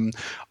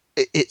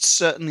 It's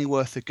certainly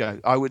worth a go.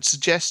 I would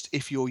suggest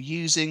if you're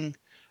using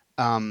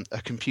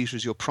a computer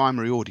as your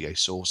primary audio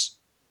source,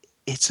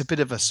 it's a bit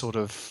of a sort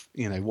of,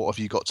 what have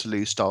you got to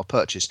lose style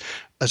purchase.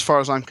 As far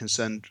as I'm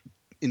concerned,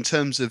 in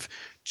terms of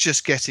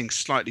just getting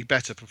slightly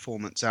better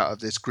performance out of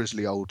this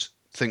grisly old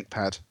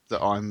ThinkPad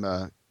that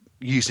I'm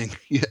using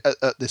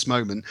at this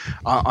moment,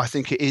 I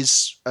think it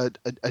is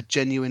a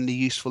genuinely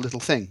useful little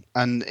thing,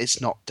 and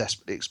it's not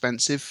desperately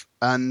expensive.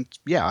 And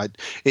yeah,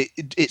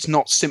 it's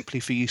not simply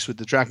for use with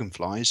the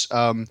Dragonflies.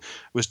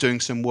 Was doing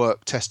some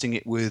work testing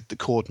it with the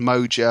Chord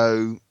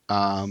Mojo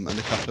and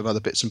a couple of other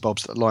bits and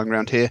bobs that are lying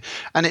around here,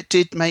 and it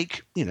did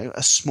make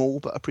a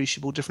small but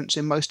appreciable difference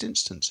in most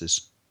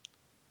instances.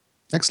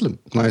 Excellent.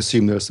 And I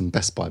assume there are some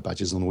Best Buy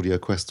badges on Audio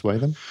Quest's way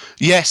then?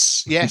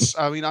 Yes.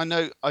 I mean, I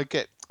know I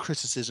get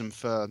criticism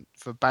for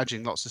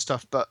badging lots of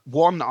stuff, but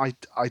one, I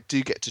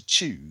do get to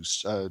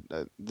choose.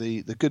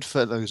 The good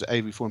fellows at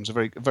AV Forums are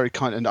very, very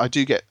kind, and I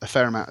do get a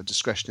fair amount of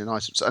discretion in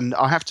items. And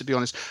I have to be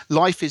honest,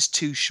 life is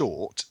too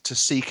short to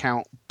seek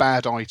out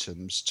bad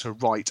items to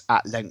write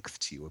at length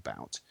to you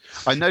about.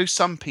 I know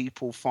some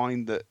people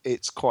find that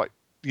it's quite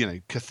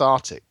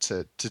cathartic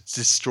to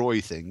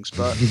destroy things,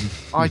 but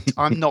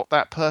I'm not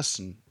that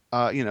person.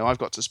 I've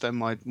got to spend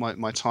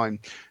my time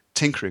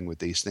tinkering with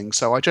these things,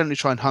 so I generally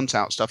try and hunt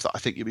out stuff that I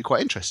think you'll be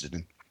quite interested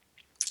in.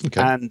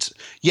 Okay. And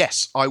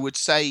yes, I would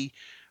say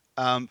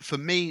for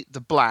me,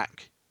 the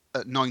black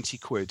at 90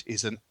 quid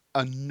is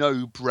a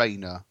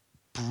no-brainer,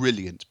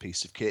 brilliant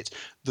piece of kit.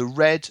 The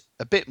red,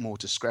 a bit more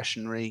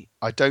discretionary.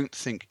 I don't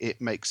think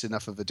it makes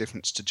enough of a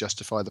difference to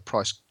justify the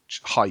price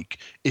hike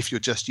if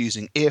you're just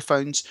using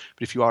earphones,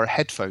 but if you are a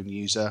headphone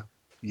user,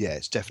 yeah,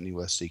 it's definitely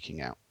worth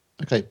seeking out.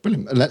 Okay,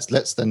 brilliant. And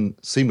let's then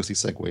seamlessly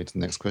segue into the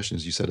next question,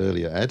 as you said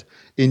earlier, Ed.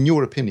 In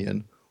your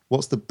opinion,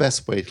 what's the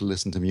best way to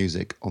listen to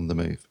music on the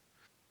move?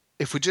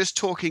 If we're just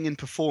talking in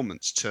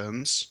performance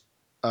terms,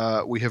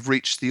 we have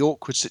reached the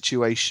awkward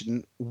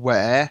situation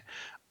where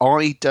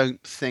I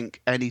don't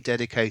think any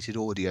dedicated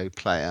audio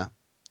player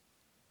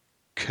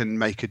can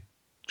make a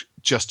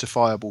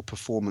justifiable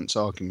performance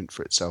argument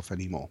for itself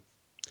anymore.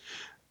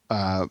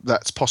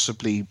 That's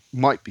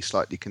might be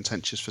slightly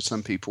contentious for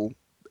some people.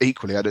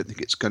 Equally, I don't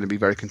think it's going to be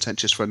very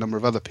contentious for a number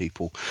of other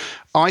people.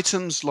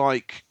 Items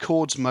like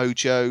Chords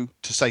Mojo,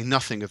 to say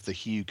nothing of the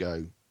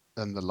Hugo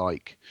and the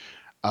like,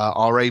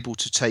 are able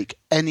to take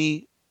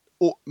any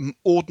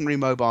ordinary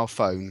mobile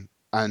phone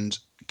and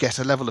get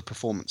a level of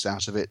performance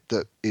out of it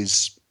that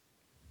is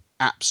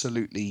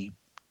absolutely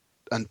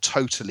and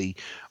totally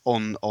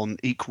on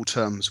equal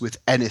terms with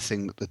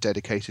anything that the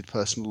dedicated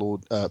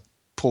personal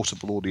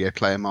portable audio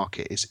player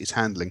market is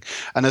handling.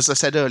 And as I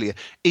said earlier,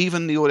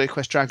 even the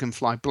AudioQuest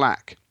Dragonfly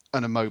Black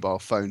and a mobile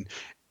phone,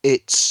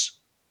 it's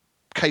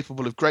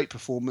capable of great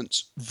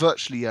performance,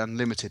 virtually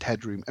unlimited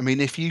headroom. I mean,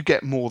 if you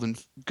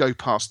go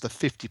past the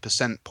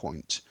 50%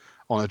 point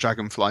on a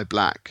Dragonfly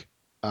Black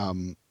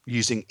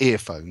using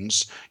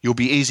earphones, you'll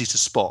be easy to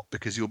spot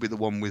because you'll be the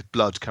one with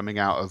blood coming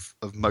out of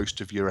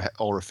most of your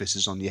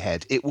orifices on your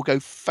head. It will go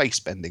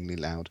face-bendingly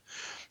loud.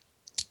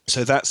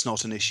 So that's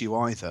not an issue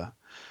either.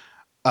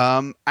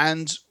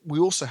 And we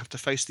also have to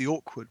face the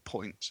awkward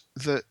point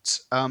that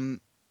an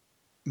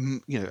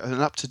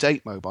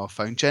up-to-date mobile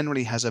phone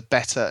generally has a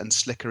better and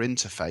slicker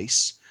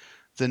interface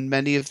than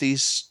many of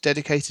these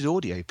dedicated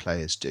audio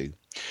players do.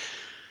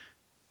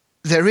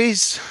 There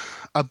is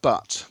a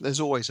but. There's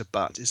always a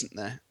but, isn't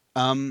there?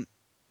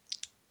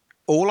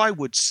 All I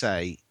would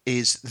say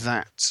is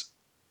that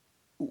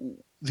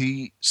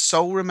the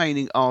sole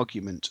remaining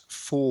argument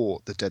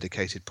for the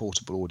dedicated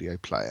portable audio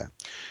player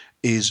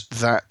is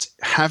that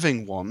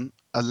having one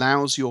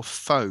allows your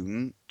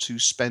phone to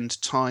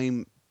spend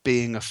time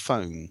being a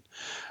phone.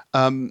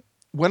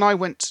 When I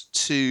went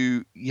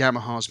to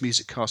Yamaha's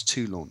Music Cast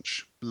 2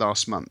 launch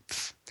last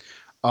month,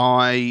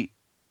 I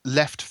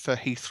left for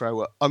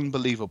Heathrow at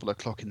unbelievable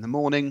o'clock in the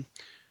morning,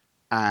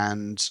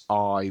 and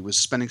I was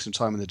spending some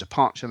time in the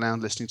departure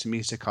lounge listening to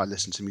music. I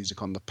listened to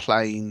music on the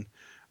plane,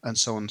 and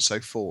so on and so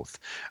forth.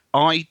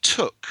 I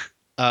took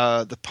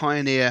the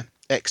Pioneer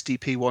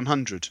XDP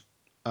 100,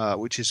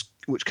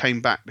 which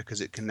came back because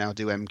it can now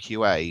do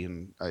MQA,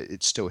 and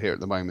it's still here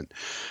at the moment.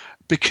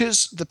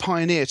 Because the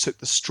Pioneer took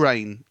the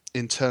strain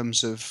in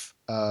terms of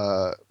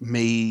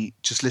me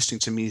just listening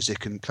to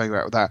music and playing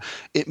around with that,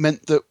 it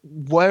meant that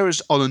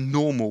whereas on a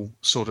normal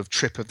sort of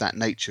trip of that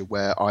nature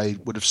where I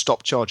would have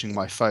stopped charging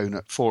my phone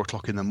at 4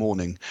 o'clock in the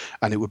morning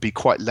and it would be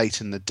quite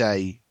late in the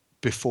day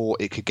before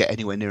it could get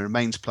anywhere near a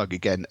mains plug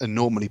again, and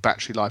normally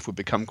battery life would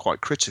become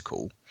quite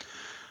critical,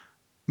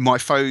 my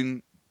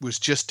phone was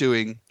just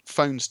doing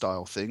phone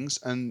style things,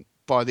 and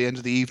by the end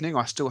of the evening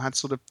I still had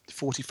sort of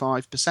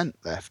 45%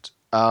 left.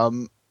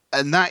 And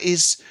that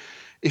is,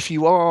 if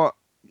you are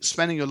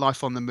spending your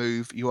life on the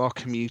move, you are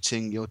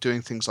commuting, you're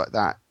doing things like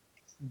that,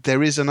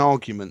 there is an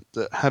argument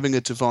that having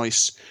a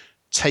device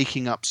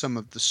taking up some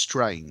of the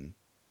strain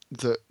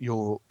that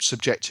you're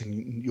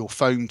subjecting your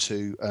phone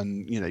to,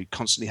 and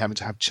constantly having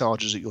to have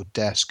chargers at your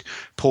desk,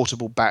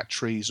 portable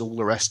batteries, all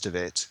the rest of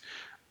it,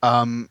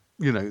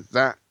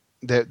 that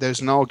there's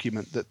an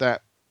argument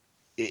that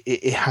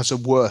it has a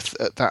worth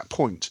at that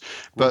point.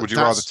 But would you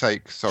rather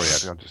take? Sorry,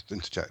 I'll just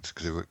interject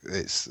because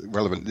it's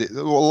relevant.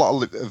 A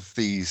lot of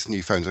these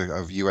new phones are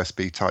of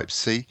USB Type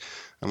C,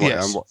 and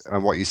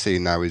what you see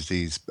now is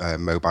these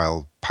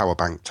mobile power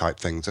bank type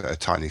things that are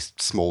tiny,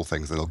 small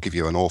things that'll give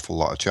you an awful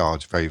lot of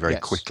charge very, very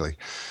quickly.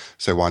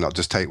 So why not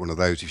just take one of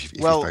those if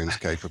your phone's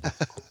capable?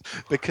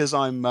 Because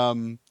I'm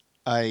an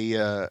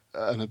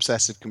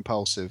obsessive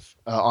compulsive.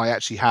 I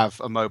actually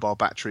have a mobile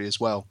battery as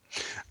well.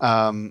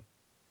 That's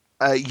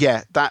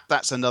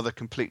another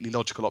completely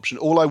logical option.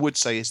 All I would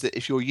say is that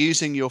if you're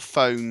using your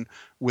phone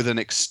with an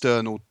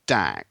external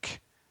DAC,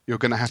 you're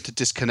going to have to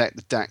disconnect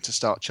the DAC to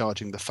start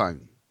charging the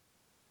phone,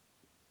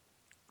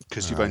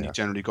 because you've only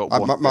generally got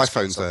one. My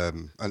phone's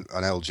an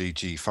LG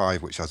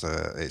G5, which has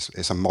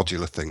it's a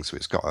modular thing, so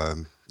it's got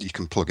you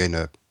can plug in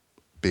a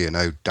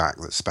B&O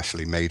DAC that's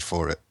specially made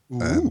for it.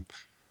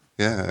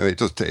 Yeah, it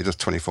does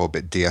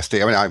 24-bit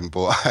DSD. I mean, I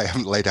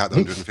haven't laid out the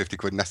 150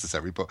 quid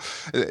necessary, but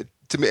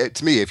to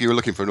me, if you were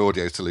looking for an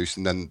audio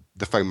solution, then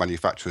the phone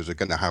manufacturers are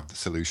going to have the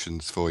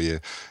solutions for you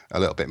a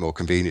little bit more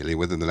conveniently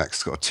within the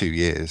next 2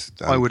 years.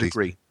 I would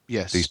agree.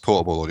 Yes, these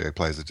portable audio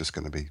players are just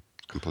going to be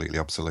completely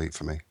obsolete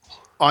for me.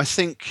 I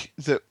think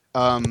that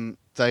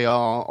they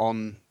are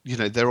on,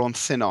 they're on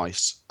thin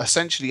ice.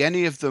 Essentially,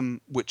 any of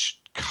them which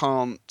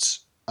can't.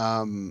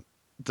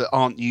 That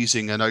aren't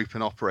using an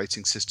open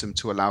operating system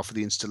to allow for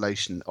the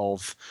installation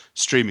of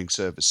streaming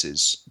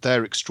services,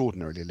 they're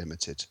extraordinarily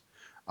limited.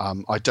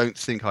 I don't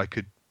think I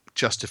could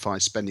justify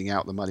spending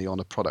out the money on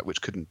a product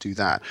which couldn't do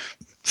that.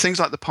 Things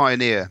like the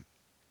Pioneer,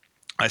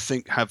 I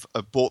think, have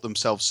bought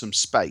themselves some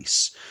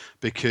space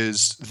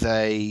because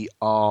they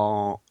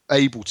are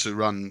able to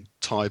run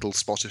Tidal,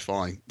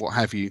 Spotify, what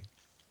have you,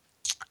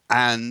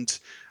 and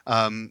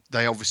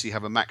they obviously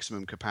have a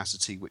maximum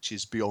capacity which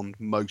is beyond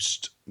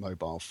most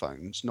mobile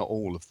phones, not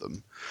all of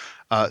them.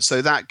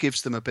 So that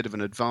gives them a bit of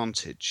an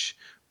advantage.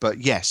 But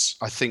yes,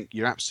 I think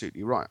you're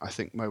absolutely right. I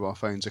think mobile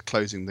phones are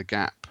closing the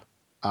gap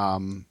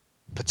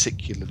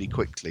particularly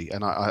quickly,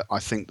 and I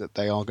think that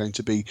they are going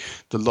to be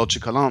the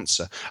logical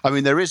answer. I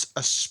mean, there is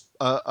a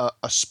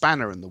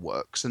spanner in the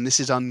works, and this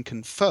is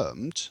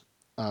unconfirmed.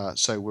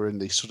 So we're in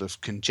these sort of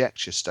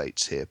conjecture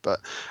states here,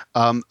 but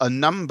a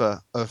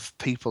number of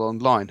people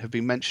online have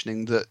been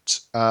mentioning that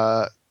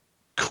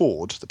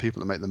Chord, the people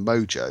that make the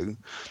Mojo,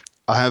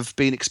 have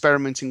been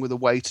experimenting with a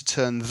way to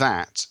turn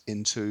that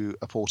into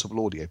a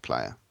portable audio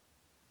player,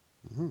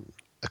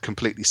 a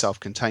completely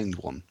self-contained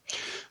one.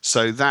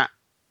 So that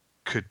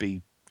could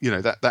be,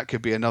 that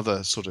could be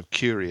another sort of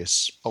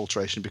curious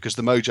alteration, because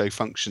the Mojo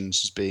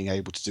functions as being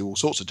able to do all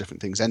sorts of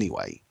different things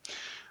anyway.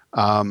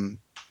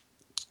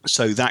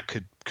 So that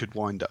could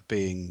wind up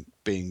being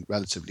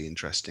relatively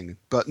interesting.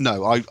 But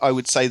no, I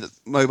would say that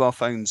mobile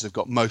phones have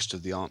got most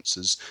of the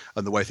answers,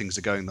 and the way things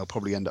are going, they'll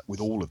probably end up with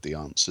all of the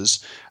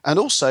answers. And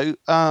also,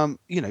 I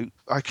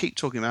keep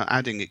talking about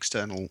adding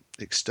external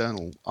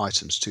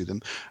items to them.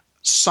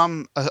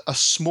 A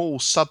small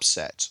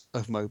subset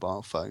of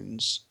mobile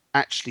phones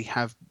actually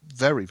have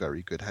very,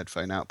 very good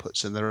headphone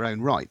outputs in their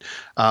own right.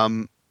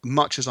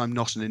 Much as I'm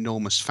not an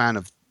enormous fan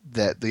of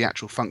the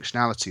actual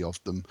functionality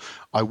of them,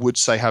 I would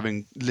say,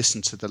 having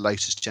listened to the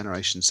latest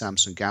generation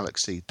Samsung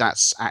Galaxy,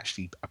 that's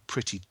actually a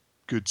pretty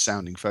good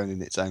sounding phone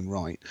in its own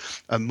right.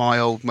 And my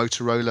old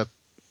Motorola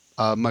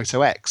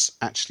Moto X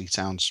actually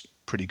sounds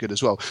pretty good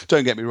as well.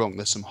 Don't get me wrong,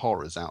 there's some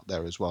horrors out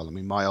there as well. I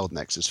mean, my old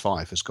Nexus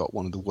 5 has got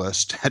one of the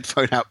worst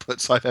headphone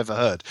outputs I've ever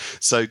heard.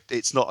 So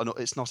it's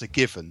not a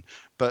given.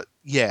 But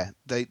yeah,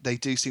 they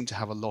do seem to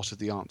have a lot of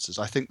the answers.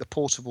 I think the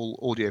portable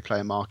audio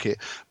player market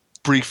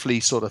briefly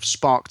sort of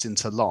sparked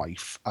into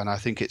life, and I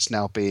think it's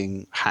now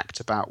being hacked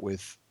about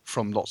with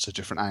from lots of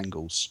different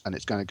angles, and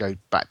it's going to go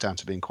back down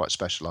to being quite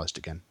specialized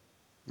again.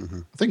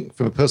 I think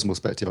from a personal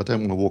perspective, I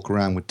don't want to walk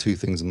around with two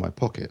things in my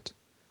pocket.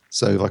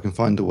 So if I can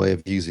find a way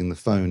of using the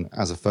phone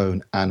as a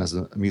phone and as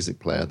a music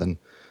player, then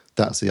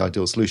that's the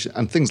ideal solution.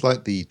 And things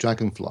like the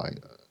Dragonfly,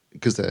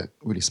 because they're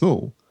really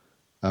small,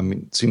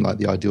 seem like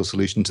the ideal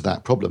solution to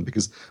that problem.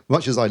 Because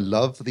much as I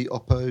love the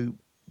Oppo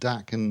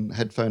DAC and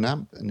headphone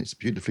amp, and it's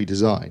beautifully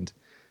designed,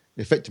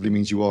 it effectively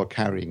means you are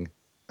carrying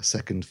a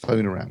second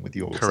phone around with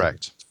your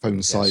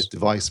phone-sized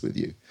device with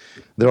you.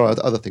 There are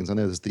other things. I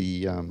know there's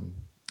the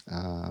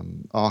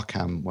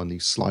Arcam one you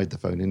slide the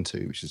phone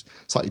into, which is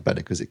slightly better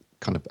because it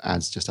kind of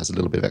adds a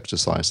little bit of extra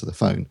size to the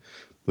phone.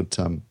 But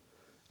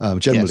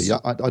generally,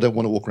 I don't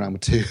want to walk around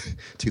with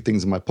two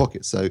things in my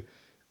pocket. So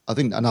I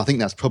think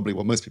that's probably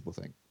what most people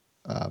think.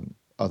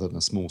 Other than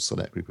a small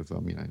select group of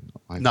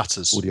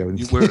nutters. Audio.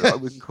 I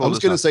was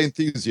going to say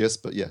enthusiasts,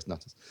 but yes,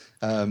 nutters.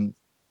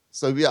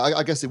 So yeah,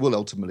 I guess it will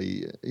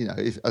ultimately,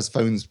 if as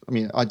phones.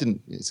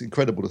 It's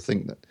incredible to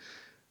think that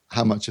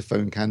how much a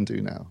phone can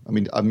do now.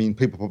 I mean,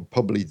 people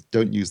probably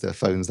don't use their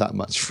phones that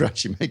much for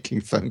actually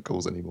making phone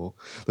calls anymore.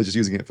 They're just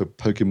using it for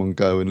Pokemon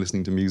Go and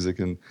listening to music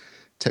and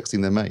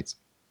texting their mates.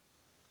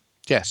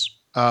 Yes.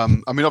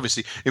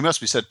 Obviously, it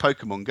must be said,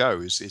 Pokemon Go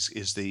is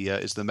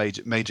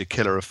the major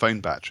killer of phone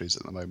batteries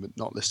at the moment.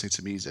 Not listening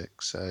to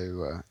music,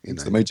 so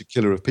it's the major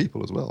killer of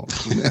people as well.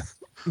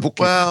 Well,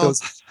 there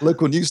was a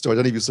local news story. I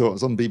don't know if you saw it. It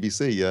was on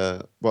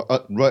BBC.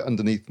 Right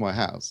underneath my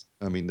house.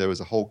 There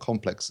was a whole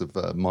complex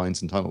of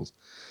mines and tunnels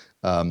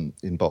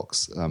in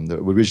Box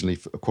that were originally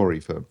a quarry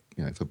for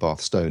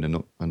Bath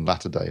Stone and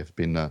latter day have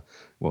been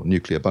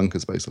nuclear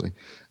bunkers basically.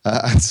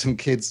 And some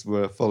kids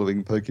were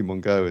following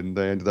Pokemon Go and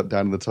they ended up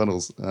down in the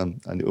tunnels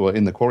or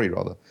in the quarry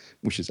rather,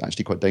 which is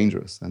actually quite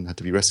dangerous and had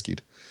to be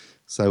rescued.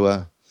 So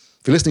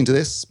if you're listening to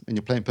this and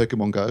you're playing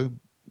Pokemon Go,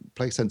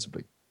 play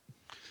sensibly.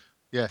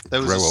 Yeah,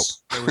 there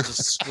was a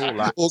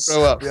Snorlax. Or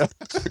grow up, yeah.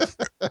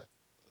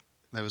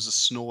 There was a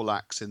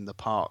Snorlax in the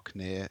park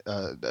near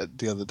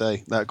the other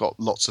day. That got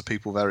lots of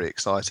people very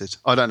excited.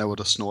 I don't know what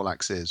a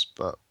Snorlax is,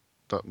 but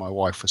my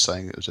wife was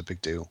saying it was a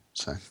big deal.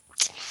 So,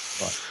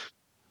 right.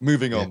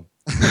 Moving on.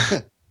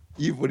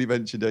 You've already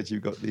mentioned that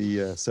you've got the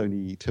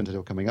Sony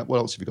turntable coming up. What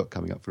else have you got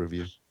coming up for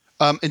review?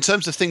 In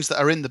terms of things that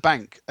are in the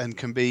bank and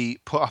can be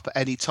put up at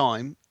any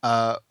time,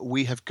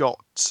 we have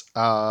got...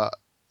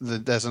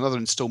 there's another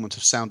installment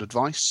of Sound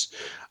Advice.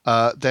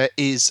 There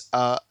is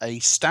a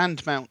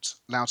stand mount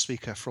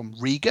loudspeaker from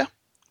Riga,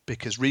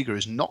 because Riga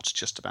is not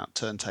just about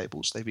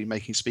turntables. They've been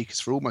making speakers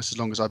for almost as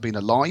long as I've been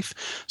alive.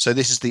 So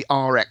this is the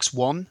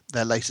RX1,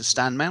 their latest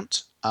stand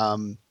mount,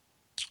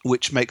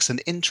 which makes an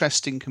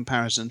interesting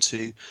comparison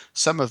to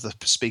some of the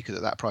speakers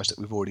at that price that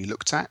we've already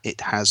looked at.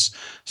 It has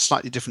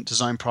slightly different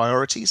design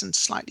priorities and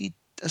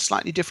a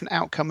slightly different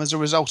outcome as a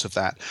result of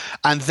that.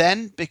 And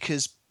then,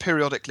 because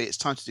periodically it's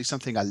time to do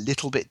something a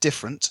little bit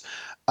different,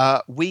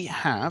 we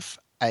have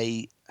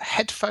a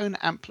headphone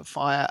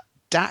amplifier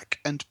DAC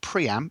and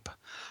preamp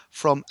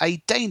from a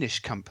Danish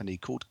company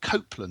called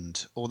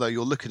Copeland, although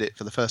you'll look at it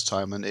for the first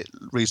time and it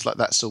reads like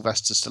that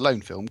Sylvester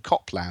Stallone film,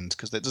 Copland,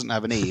 because it doesn't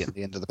have an E at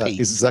the end of the P. That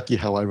is exactly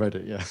how I read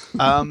it, yeah.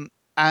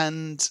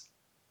 And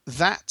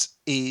that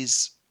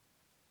is...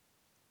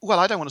 Well,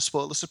 I don't want to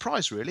spoil the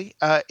surprise, really.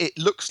 It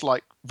looks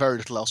like very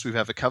little else we've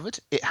ever covered.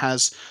 It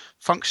has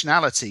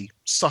functionality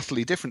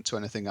subtly different to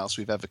anything else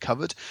we've ever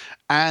covered.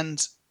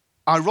 And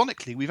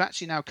ironically, we've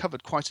actually now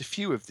covered quite a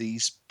few of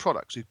these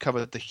products. We've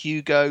covered the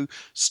Hugo.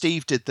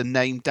 Steve did the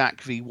Name DAC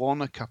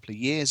V1 a couple of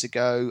years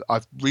ago.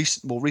 I've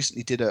more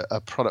recently did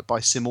a product by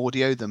Sim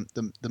Audio,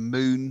 the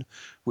Moon,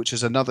 which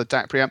is another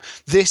DAC preamp.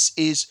 This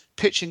is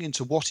pitching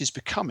into what is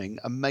becoming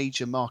a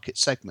major market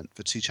segment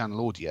for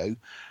two-channel audio.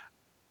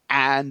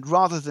 And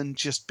rather than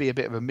just be a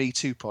bit of a Me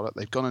Too product,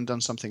 they've gone and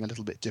done something a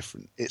little bit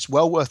different. It's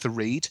well worth a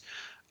read.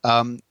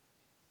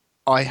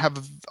 I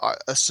have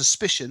a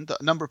suspicion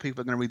that a number of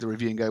people are going to read the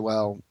review and go,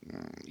 well,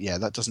 yeah,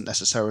 that doesn't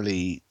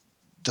necessarily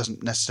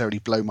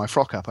blow my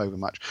frock up over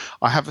much.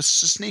 I have a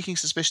sneaking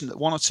suspicion that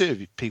one or two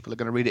of you people are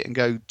going to read it and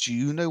go, do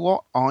you know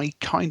what? I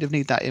kind of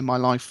need that in my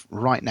life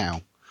right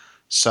now.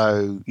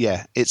 So,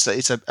 yeah, it's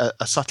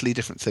a subtly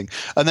different thing.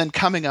 And then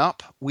coming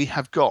up, we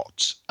have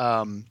got...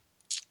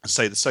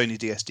 say the Sony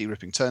DSD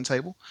ripping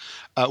turntable.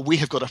 We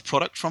have got a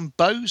product from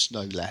Bose,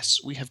 no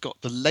less. We have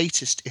got the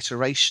latest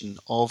iteration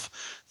of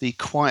the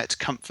Quiet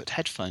Comfort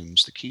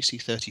headphones, the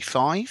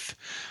QC35,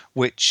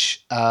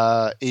 which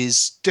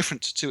is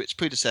different to its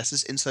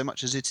predecessors in so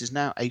much as it is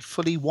now a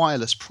fully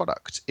wireless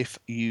product, if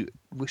you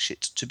wish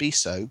it to be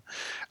so.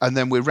 And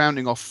then we're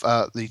rounding off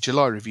the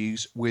July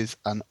reviews with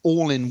an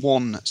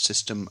all-in-one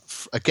system,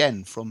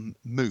 again from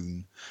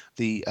Moon,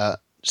 the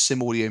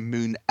Sim Audio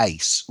Moon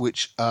Ace,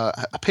 which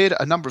appeared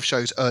at a number of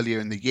shows earlier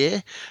in the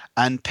year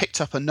and picked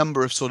up a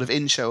number of sort of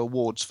in-show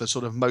awards for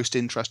sort of most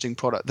interesting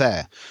product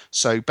there.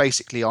 So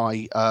basically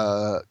I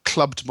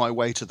clubbed my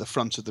way to the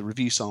front of the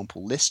review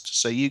sample list,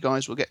 so you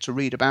guys will get to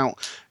read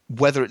about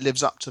whether it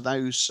lives up to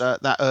those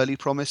that early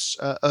promise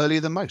earlier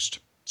than most.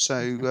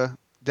 So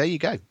there you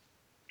go.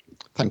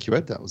 Thank you,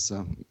 Ed. That was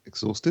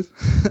exhaustive.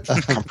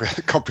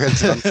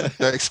 Comprehensive answer.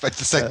 Don't expect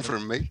the same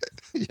from me.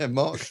 Yeah,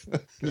 Mark,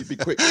 can you be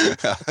quick?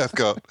 I've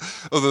got,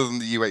 other than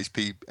the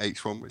UHP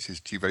H1, which is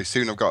due very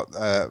soon, I've got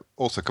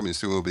also coming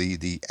soon will be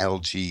the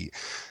LG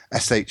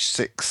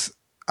SH6,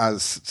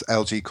 as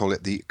LG call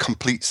it, the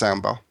complete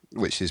soundbar,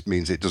 which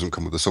means it doesn't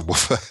come with a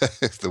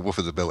subwoofer if the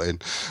woofers are built in.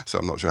 So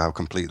I'm not sure how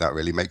complete that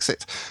really makes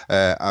it.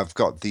 I've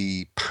got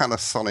the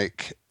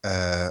Panasonic,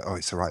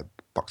 it's the right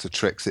box of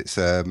tricks. It's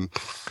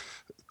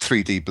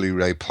 3D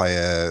Blu-ray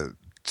player,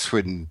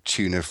 twin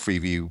tuner,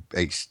 Freeview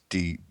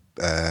HD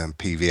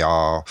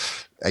PVR,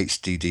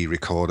 HDD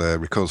recorder,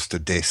 records to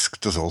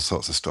disc, does all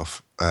sorts of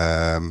stuff.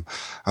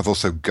 I've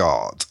also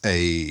got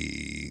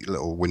a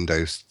little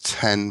Windows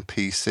 10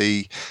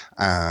 PC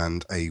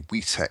and a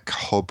WeTech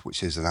Hub,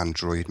 which is an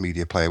Android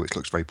media player, which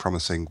looks very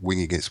promising,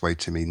 winging its way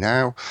to me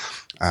now,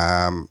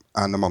 and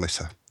a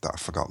monitor that I've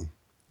forgotten.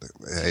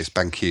 It's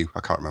BenQ. I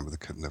can't remember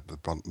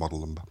the model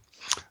number.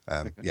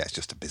 Yeah, it's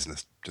just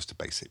a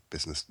basic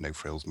business, no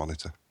frills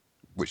monitor,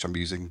 which I'm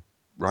using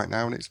right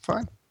now, and it's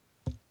fine.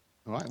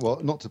 All right. Well,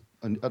 not to,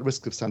 at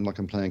risk of sounding like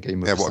I'm playing a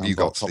game of what have you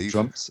got, top Steve?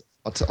 trumps,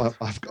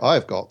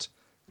 I've got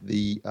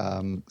the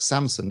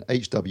Samson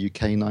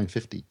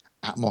HWK950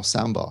 Atmos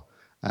soundbar,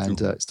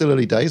 and it's still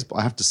early days, but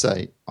I have to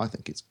say I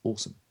think it's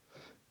awesome,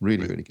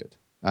 really good,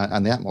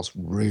 and the Atmos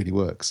really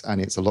works,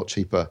 and it's a lot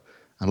cheaper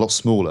and a lot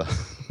smaller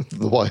than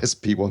the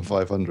YSP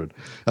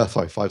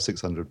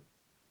 5600.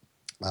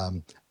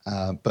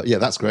 But yeah,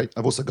 that's great.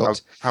 I've also got.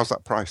 How's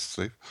that price,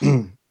 Steve?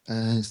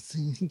 I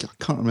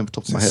can't remember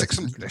top of my head.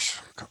 600-ish.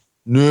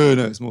 No,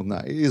 it's more than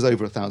that. It is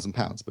over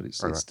 £1,000, but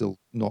it's still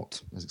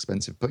not as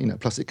expensive. But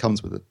plus it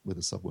comes with a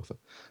subwoofer.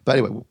 But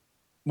anyway,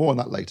 more on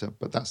that later.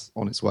 But that's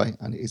on its way,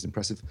 and it is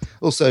impressive.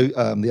 Also, the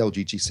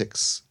LG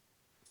G6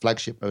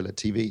 flagship OLED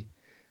TV,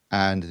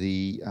 and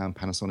the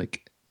Panasonic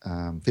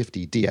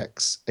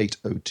 50DX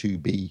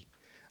 802B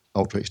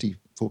Ultra HD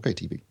 4K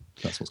TV.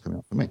 That's what's coming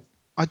up for me.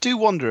 I do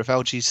wonder if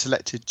LG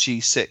selected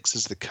G6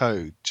 as the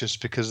code just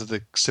because of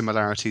the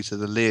similarity to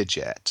the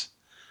Learjet.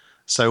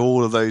 So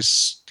all of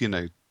those,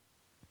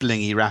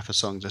 blingy rapper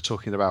songs are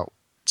talking about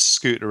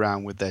scooting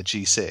around with their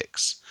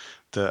G6.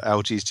 The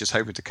LG's just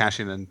hoping to cash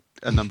in, and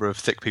a number of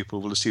thick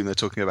people will assume they're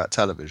talking about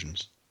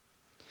televisions.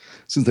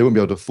 Since they won't be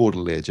able to afford a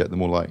Learjet, they're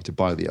more likely to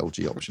buy the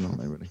LG option, aren't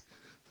they, really?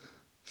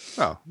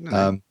 Oh,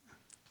 no.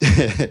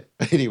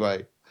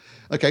 Anyway.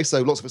 Okay,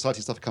 so lots of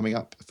exciting stuff coming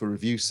up for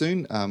review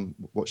soon.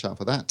 Watch out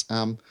for that.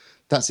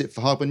 That's it for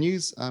hardware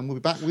news. We'll be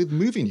back with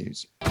movie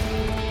news.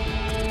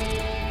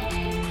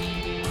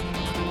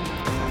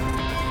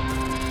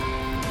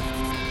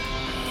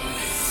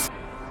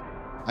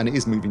 And it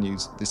is movie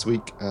news this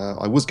week.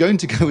 I was going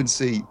to go and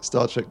see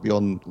Star Trek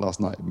Beyond last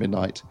night at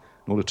midnight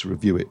in order to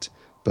review it,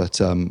 but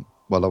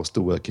while I was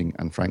still working,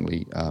 and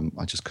frankly,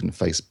 I just couldn't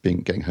face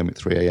getting home at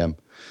 3 a.m.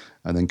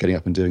 and then getting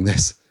up and doing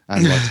this.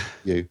 And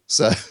you.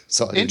 So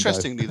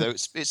interestingly, though,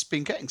 it's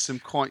been getting some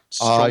quite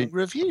strong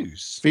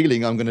reviews.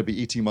 Feeling I'm going to be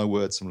eating my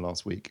words from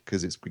last week,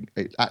 because it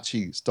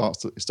actually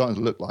starting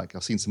to look like,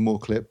 I've seen some more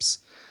clips.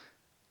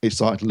 It's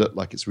starting to look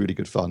like it's really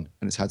good fun,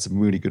 and it's had some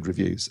really good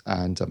reviews.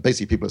 And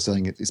basically, people are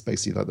saying it's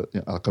basically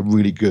like a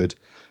really good,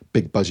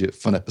 big budget,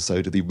 fun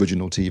episode of the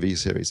original TV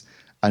series.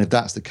 And if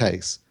that's the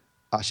case,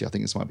 actually, I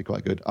think this might be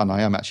quite good. And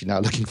I am actually now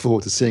looking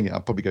forward to seeing it. I'll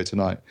probably go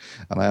tonight,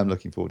 and I am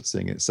looking forward to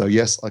seeing it. So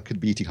yes, I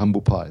could be eating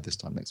humble pie this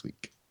time next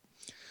week.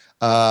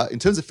 In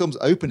terms of films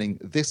opening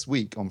this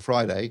week on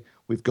Friday,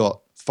 we've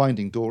got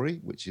Finding Dory,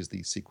 which is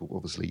the sequel,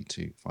 obviously,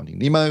 to Finding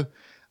Nemo,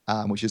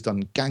 which has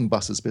done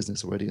gangbusters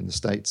business already in the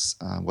States,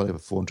 well over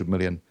 400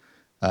 million.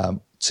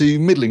 To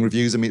middling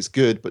reviews. I mean, it's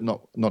good, but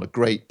not a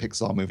great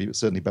Pixar movie, but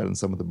certainly better than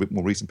some of the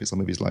more recent Pixar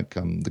movies like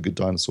The Good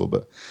Dinosaur.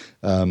 But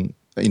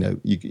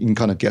you can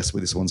kind of guess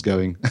where this one's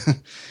going.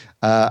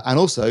 And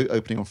also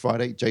opening on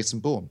Friday, Jason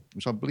Bourne,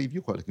 which I believe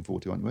you're quite looking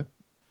forward to, aren't you, Ed?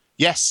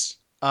 Yes.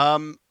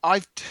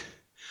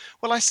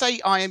 I say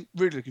I am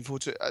really looking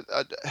forward to it.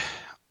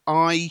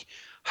 I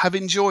have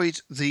enjoyed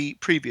the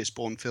previous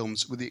Bourne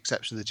films, with the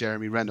exception of the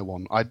Jeremy Renner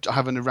one. I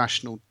have an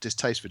irrational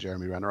distaste for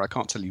Jeremy Renner. I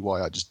can't tell you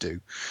why, I just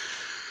do.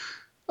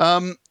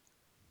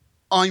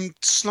 I'm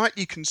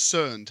slightly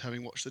concerned,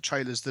 having watched the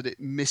trailers, that it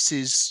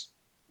misses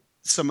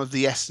some of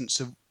the essence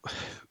of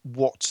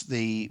what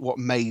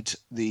made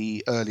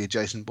the earlier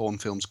Jason Bourne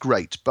films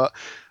great. But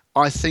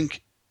I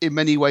think in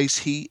many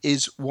ways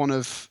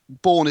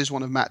Bourne is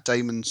one of Matt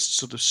Damon's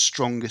sort of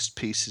strongest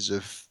pieces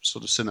of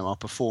sort of cinema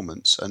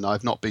performance, and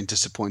I've not been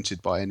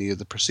disappointed by any of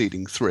the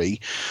preceding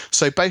three.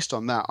 So based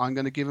on that, I'm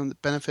going to give him the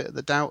benefit of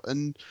the doubt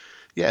and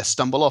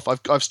stumble off.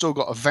 I've still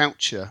got a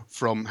voucher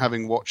from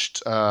having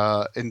watched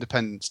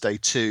Independence Day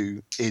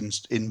 2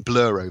 in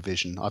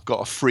Blur-O-Vision. I've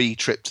got a free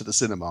trip to the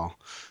cinema.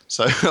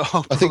 So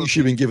I think you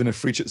should have been given a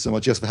free trip to cinema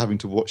just for having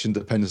to watch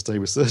Independence Day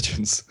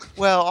Resurgence.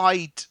 Well,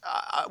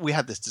 we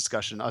had this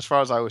discussion. As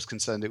far as I was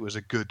concerned, it was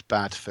a good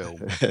bad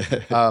film.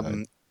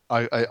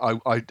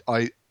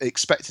 I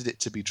expected it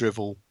to be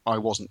drivel. I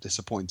wasn't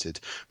disappointed.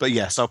 But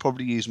yes, I'll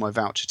probably use my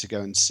voucher to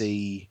go and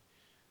see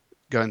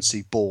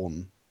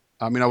Bourne.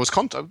 I mean,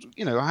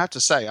 I have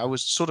to say, I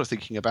was sort of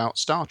thinking about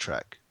Star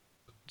Trek.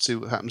 See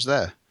what happens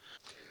there.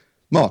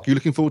 Mark, you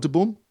looking forward to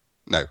Bourne?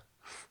 No.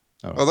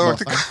 Right. Although I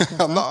think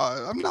I'm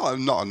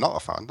not a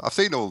fan. I've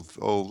seen all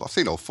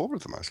four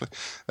of them actually.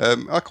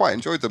 I quite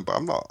enjoyed them, but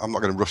I'm not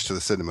going to rush to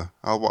the cinema.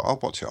 I'll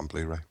watch it on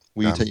Blu-ray.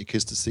 Will you take your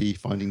kids to see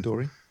Finding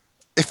Dory?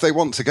 If they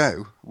want to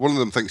go. One of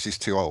them thinks he's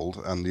too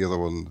old, and the other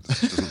one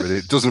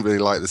doesn't really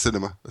like the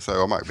cinema.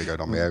 So I might be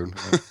going on my own.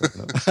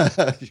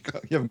 You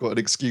haven't got an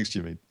excuse,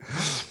 you mean?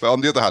 But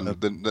on the other hand,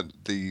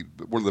 the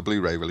one of the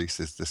Blu-ray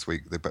releases this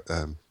week,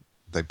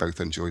 they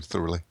both enjoyed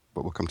thoroughly.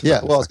 But we'll come to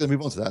that. Well, I was going to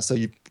move on to that. So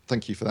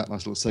thank you for that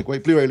nice little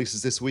segue. Blu-ray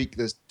releases this week.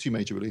 There's two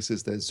major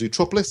releases. There's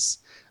Zootropolis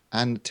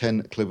and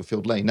 10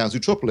 Cloverfield Lane. Now,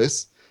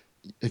 Zootropolis,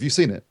 have you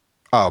seen it?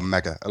 Oh,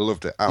 mega. I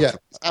loved it.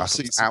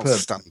 Absolutely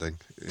outstanding.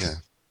 Yeah,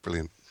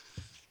 brilliant.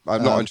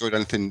 I've not enjoyed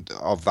anything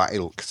of that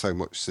ilk so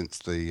much since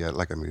the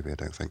Lego Movie, I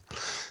don't think.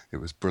 It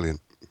was brilliant.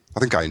 I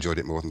think I enjoyed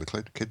it more than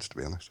the kids, to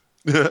be honest.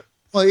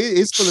 Well, it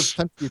is full of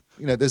plenty.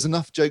 There's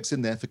enough jokes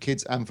in there for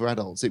kids and for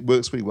adults. It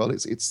works really well.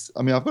 It's.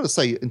 I mean, I've got to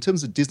say, in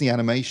terms of Disney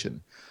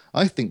animation,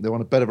 I think they're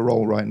on a better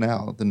roll right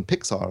now than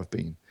Pixar have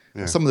been.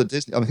 Yeah. Some of the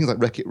Disney, things like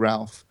Wreck-It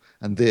Ralph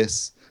and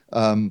this,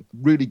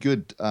 really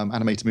good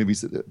animated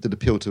movies that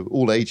appeal to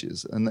all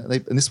ages. And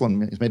this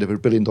one is made over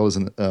 $1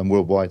 billion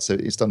worldwide, so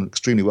it's done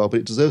extremely well. But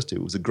it deserves to.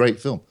 It was a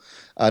great film,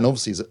 and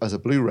obviously as a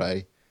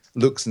Blu-ray.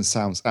 Looks and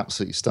sounds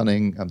absolutely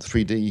stunning.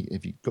 3D,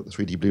 if you've got the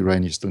 3D Blu-ray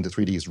and you're still into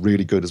 3D, is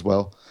really good as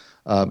well.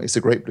 It's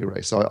a great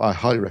Blu-ray, so I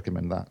highly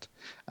recommend that.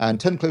 And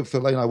 10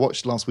 Cloverfield Lane I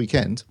watched last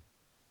weekend,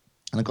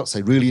 and I've got to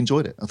say, really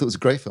enjoyed it. I thought it was a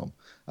great film.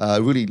 I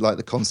really liked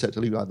the concept.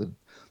 I really liked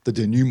the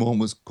denouement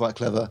was quite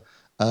clever.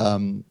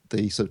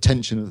 The sort of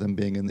tension of them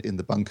being in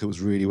the bunker was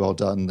really well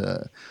done.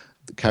 The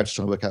characters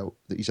trying to work out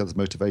each other's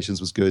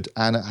motivations was good.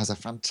 And it has a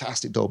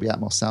fantastic Dolby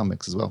Atmos sound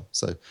mix as well.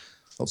 So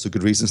lots of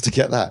good reasons to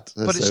get that.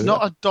 But it's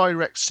not a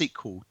direct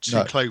sequel to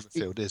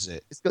Cloverfield, is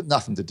it? It's got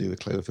nothing to do with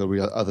Cloverfield,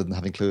 really, other than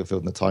having Cloverfield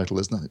in the title.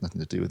 There's nothing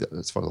to do with it,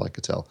 as far as I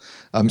could tell.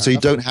 So you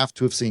don't have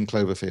to have seen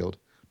Cloverfield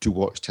to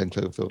watch 10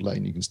 Cloverfield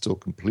Lane. You can still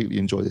completely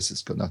enjoy this.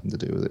 It's got nothing to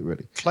do with it,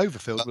 really.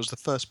 Cloverfield was the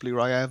first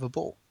Blu-ray I ever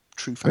bought.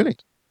 True fact. Really?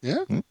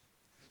 Yeah.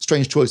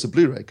 Strange choice of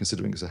Blu-ray,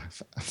 considering it's a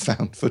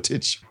found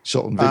footage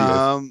shot on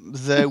video.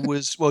 There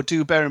was, well,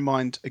 do bear in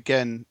mind,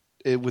 again,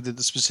 with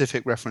the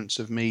specific reference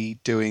of me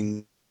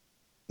doing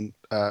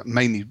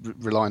mainly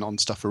relying on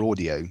stuff for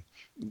audio.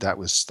 That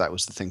was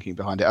the thinking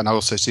behind it, and I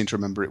also seem to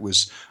remember it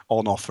was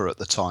on offer at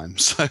the time.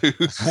 So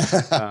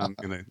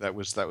that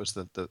was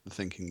the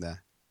thinking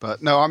there.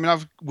 But no, I mean, I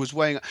was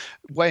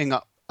weighing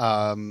up.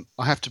 I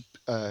have to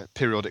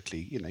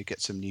periodically, get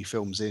some new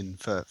films in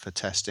for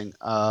testing.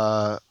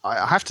 I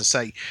have to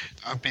say,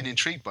 I've been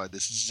intrigued by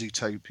this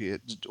Zootopia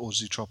or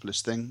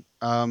Zootropolis thing.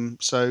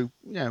 So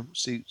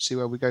see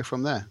where we go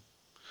from there.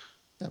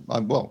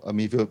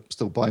 If you're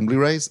still buying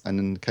Blu-rays, and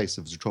in the case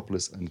of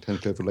Zootropolis and 10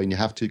 Cloverfield Lane, you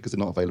have to, because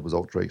they're not available as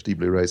Ultra HD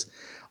Blu-rays.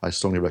 I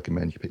strongly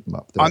recommend you pick them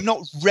up. I'm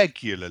not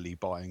regularly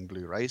buying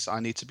Blu-rays.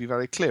 I need to be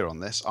very clear on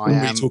this. I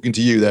am talking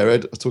to you there,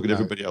 Ed. I was talking to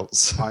everybody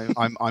else.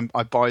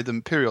 I buy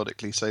them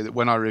periodically, so that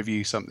when I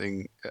review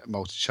something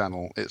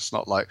multi-channel, it's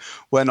not like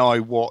when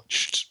I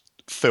watched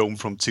film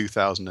from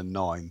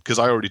 2009, because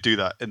I already do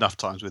that enough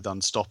times with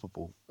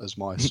Unstoppable as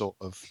my sort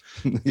of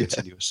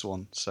continuous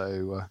one.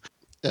 So.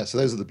 So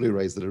those are the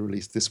Blu-rays that are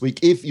released this week.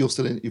 If you're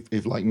still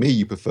if like me,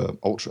 you prefer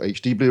Ultra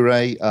HD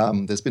Blu-ray,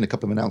 there's been a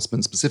couple of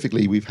announcements.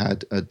 Specifically, we've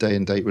had a day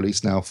and date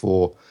release now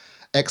for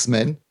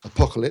X-Men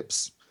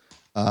Apocalypse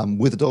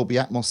with a Dolby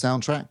Atmos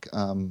soundtrack.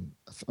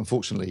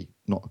 Unfortunately,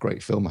 not a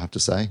great film, I have to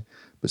say,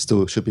 but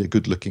still should be a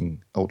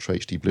good-looking Ultra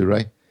HD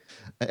Blu-ray.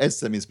 Ed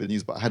sent me this bit of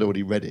news, but I had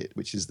already read it,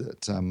 which is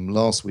that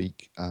last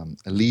week,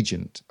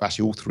 Allegiant,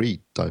 actually all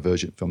three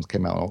Divergent films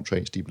came out on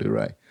Ultra HD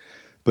Blu-ray.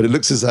 But it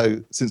looks as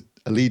though, since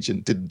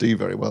Allegiant didn't do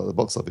very well at the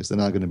box office, they're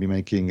now going to be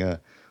making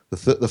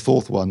the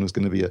fourth one was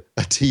going to be a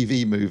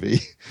TV movie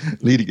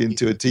leading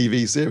into a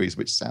TV series,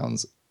 which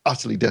sounds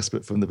utterly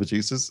desperate from the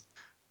producers.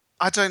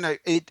 I don't know.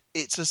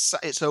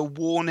 It's a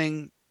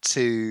warning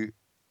to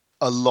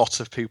a lot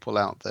of people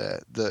out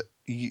there that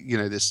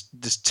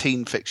this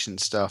teen fiction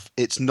stuff.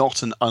 It's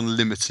not an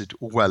unlimited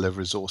well of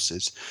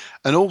resources,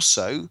 and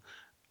also.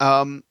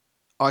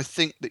 I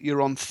think that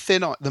you're on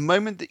thin ice. The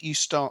moment that you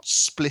start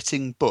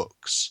splitting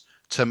books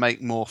to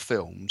make more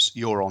films,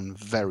 you're on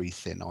very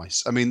thin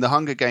ice. I mean, The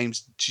Hunger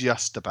Games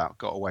just about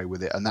got away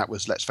with it, and that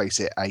was, let's face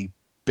it, a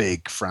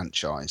big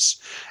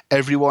franchise.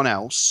 Everyone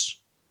else,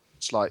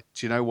 it's like,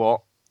 do you know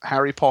what?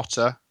 Harry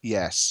Potter,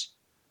 yes.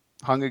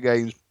 Hunger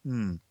Games,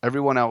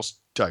 everyone else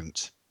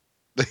don't.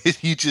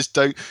 You just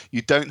don't.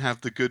 You don't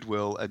have the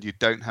goodwill, and you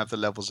don't have the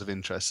levels of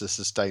interest to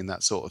sustain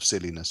that sort of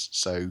silliness.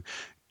 So,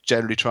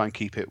 generally, try and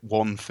keep it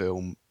one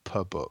film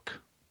per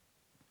book.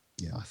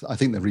 Yeah, I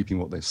think they're reaping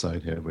what they've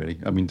sowed here. Really,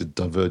 I mean, did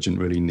Divergent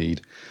really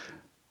need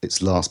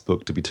its last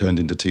book to be turned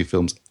into 2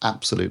 films?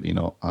 Absolutely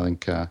not. I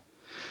think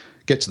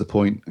get to the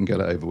point and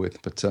get it over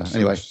with. But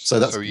anyway, so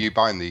that's. So are you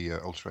buying the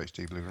Ultra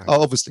HD Blu-ray?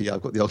 Oh, obviously, yeah,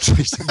 I've got the Ultra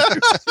HD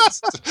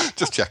Blu-ray.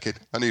 Just checking.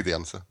 I knew the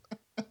answer.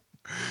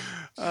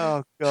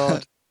 Oh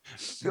God.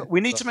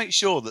 We need to make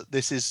sure that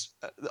this is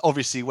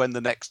obviously when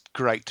the next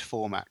great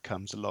format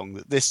comes along,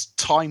 that this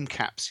time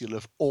capsule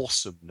of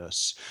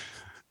awesomeness,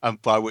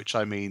 by which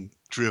I mean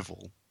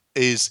drivel,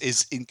 is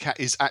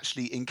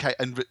actually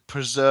and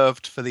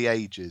preserved for the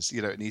ages.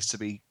 You know, it needs to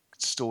be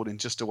stored in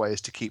just a way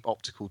as to keep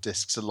optical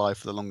discs alive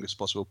for the longest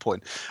possible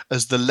point,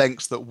 as the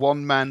lengths that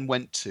one man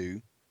went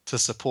to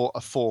support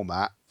a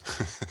format,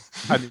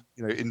 and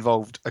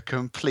involved a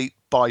complete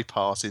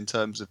bypass in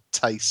terms of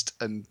taste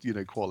and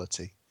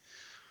quality.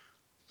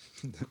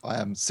 I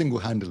am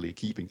single-handedly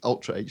keeping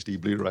Ultra HD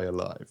Blu-ray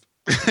alive.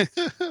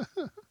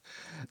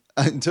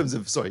 In terms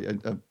of,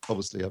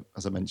 obviously,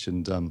 as I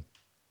mentioned,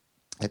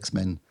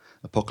 X-Men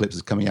Apocalypse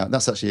is coming out.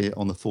 That's actually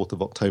on the 4th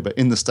of October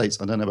in the States.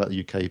 I don't know about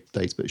the UK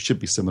dates, but it should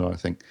be similar, I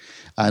think.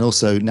 And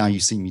also, Now You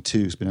See Me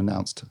Too has been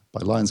announced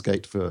by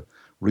Lionsgate for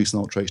release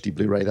on Ultra HD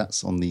Blu-ray.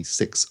 That's on the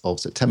 6th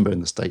of September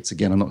in the States.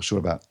 Again, I'm not sure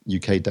about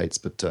UK dates,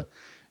 but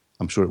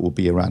I'm sure it will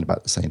be around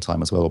about the same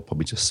time as well, or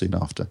probably just soon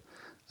after.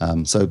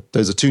 So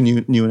those are 2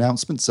 new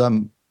announcements.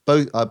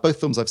 Both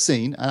films I've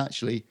seen, and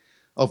actually,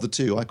 of the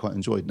 2, I quite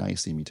enjoyed Now You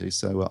See Me Too.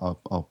 So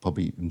I'll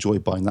probably enjoy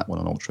buying that one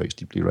on Ultra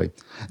HD Blu-ray.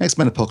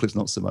 X-Men Apocalypse,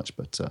 not so much,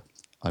 but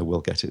I will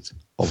get it,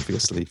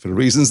 obviously, for the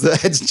reasons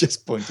that Ed's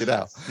just pointed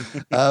out.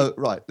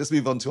 Right, let's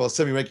move on to our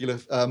semi-regular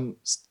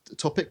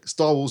topic,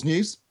 Star Wars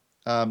news.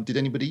 Did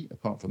anybody,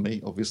 apart from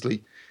me,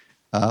 obviously,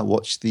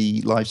 watch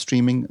the live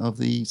streaming of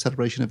the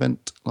Celebration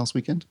event last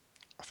weekend?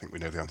 I think we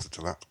know the answer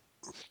to that.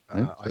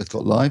 No? They've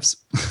got lives.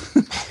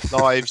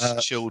 Lives,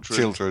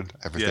 children,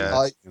 everything.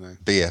 Yeah,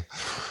 Beer.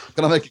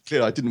 Can I make it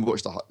clear? I didn't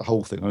watch the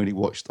whole thing.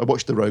 I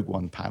watched the Rogue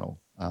One panel,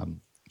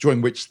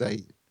 during which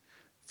they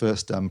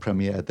first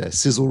premiered their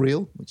sizzle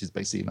reel, which is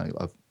basically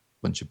a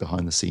bunch of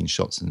behind-the-scenes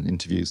shots and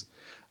interviews,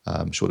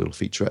 short little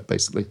featurette,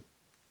 basically,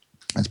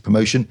 as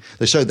promotion.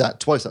 They showed that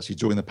twice, actually,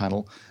 during the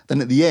panel. Then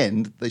at the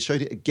end, they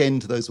showed it again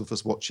to those of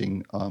us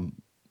watching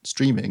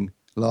streaming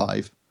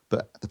live,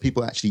 but the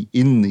people actually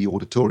in the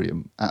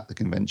auditorium at the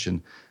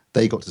convention,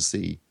 they got to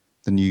see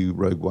the new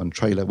Rogue One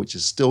trailer, which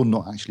has still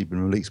not actually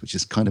been released, which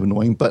is kind of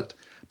annoying. But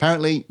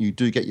apparently, you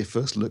do get your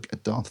first look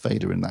at Darth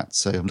Vader in that.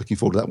 So I'm looking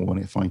forward to that one when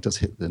it finally does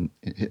hit the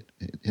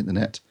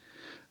net.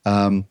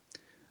 I've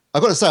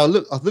got to say, I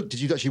looked. Did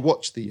you actually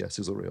watch the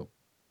sizzle reel?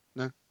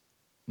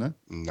 No.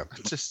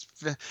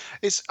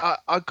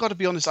 I've got to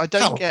be honest. I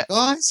don't get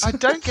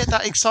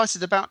that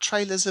excited about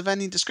trailers of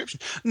any description.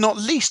 Not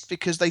least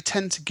because they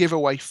tend to give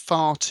away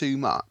far too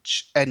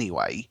much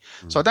anyway.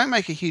 So I don't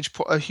make a huge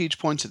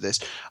point of this.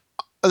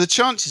 The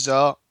chances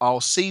are I'll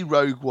see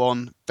Rogue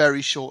One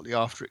very shortly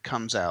after it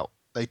comes out.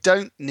 They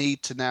don't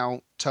need to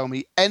now tell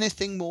me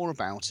anything more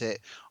about it.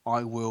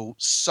 I will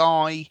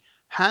sigh,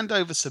 hand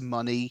over some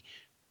money,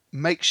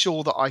 make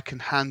sure that I can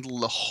handle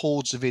the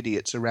hordes of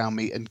idiots around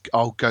me, and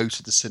I'll go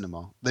to the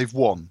cinema. They've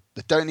won.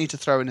 They don't need to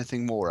throw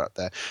anything more out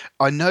there.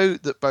 I know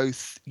that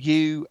both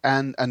you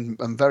and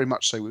very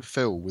much so with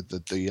Phil with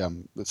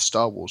the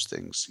Star Wars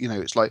things,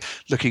 it's like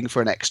looking for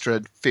an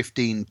extra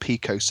 15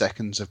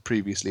 picoseconds of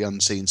previously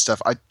unseen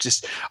stuff.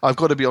 I've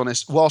got to be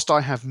honest, whilst I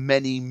have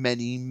many,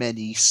 many,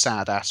 many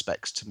sad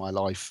aspects to my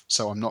life,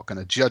 so I'm not going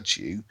to judge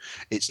you,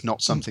 it's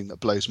not something that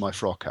blows my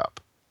frock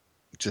up.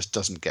 It just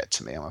doesn't get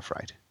to me, I'm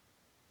afraid.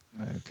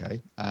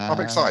 Okay.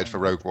 I'm excited for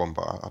Rogue One,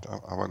 but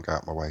I won't go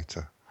out my way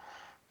to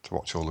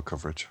watch all the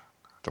coverage.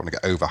 I don't want to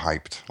get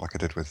overhyped like I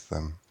did with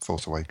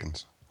Force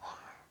Awakens.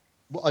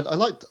 What I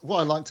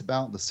liked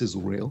about the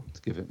sizzle reel,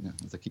 to give it,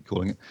 as I keep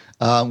calling it,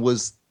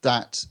 was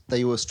that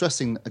they were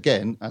stressing,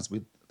 again, as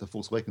with the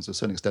Force Awakens to a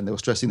certain extent, they were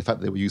stressing the fact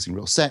that they were using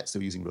real sets, they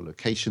were using real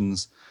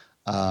locations,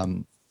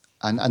 and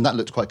that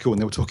looked quite cool.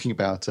 And they were talking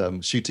about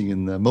shooting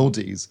in the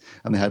Maldives,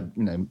 and they had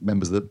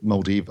members of the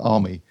Maldives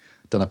army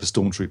done up as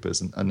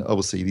stormtroopers, and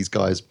obviously these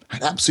guys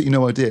had absolutely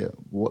no idea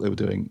what they were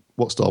doing,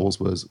 what Star Wars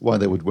was, why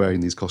they were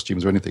wearing these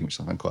costumes or anything, which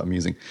I found quite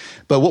amusing.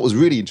 But what was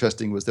really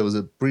interesting was there was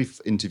a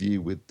brief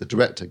interview with the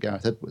director,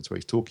 Gareth Edwards, where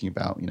he's talking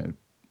about,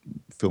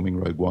 filming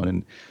Rogue One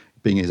and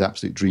being his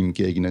absolute dream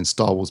gig, and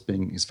Star Wars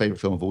being his favourite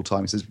film of all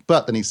time. He says,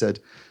 but then he said,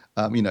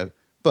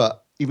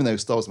 but even though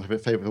Star Wars is my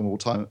favourite film of all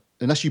time,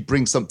 unless you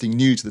bring something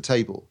new to the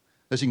table,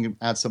 unless you can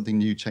add something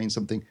new, change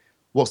something,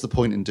 what's the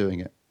point in doing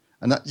it?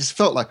 And that just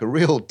felt like a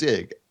real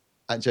dig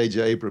at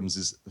J.J.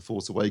 Abrams' The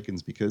Force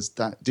Awakens, because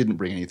that didn't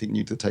bring anything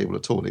new to the table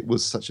at all. It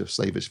was such a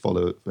slavish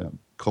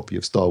copy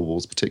of Star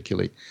Wars,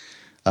 particularly.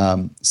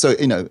 So,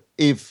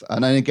 if,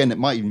 and then again, it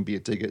might even be a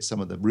dig at some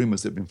of the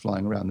rumours that have been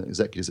flying around that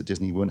executives at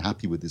Disney weren't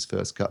happy with his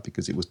first cut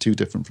because it was too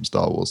different from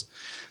Star Wars.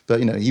 But,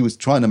 he was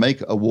trying to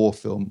make a war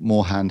film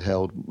more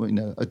handheld,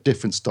 a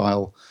different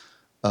style,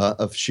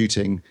 of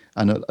shooting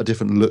and a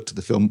different look to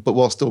the film, but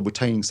while still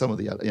retaining some of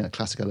the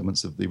classic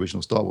elements of the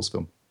original Star Wars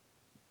film.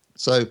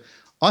 So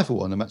I, for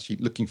one, am actually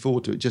looking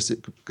forward to it, just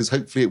because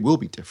hopefully it will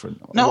be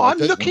different. No, I'm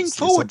looking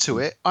forward to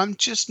it. I'm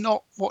just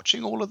not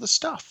watching all of the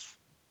stuff.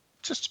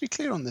 Just to be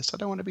clear on this, I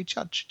don't want to be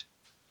judged.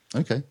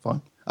 Okay,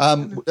 fine.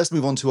 Let's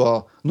move on to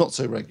our not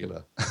so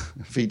regular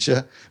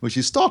feature, which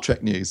is Star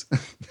Trek news.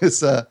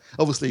 It's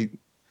obviously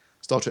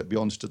Star Trek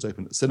Beyond just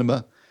opened at the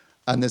cinema,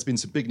 and there's been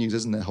some big news,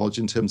 isn't there, Hodge,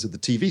 in terms of the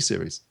TV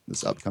series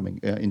that's upcoming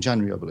in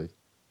January, I believe.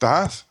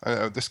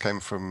 This came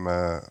from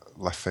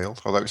left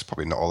field, although it's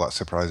probably not all that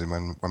surprising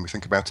when we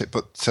think about it.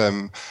 But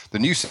the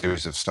new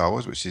series of Star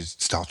Wars, which is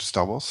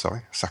Star Wars,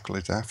 sorry,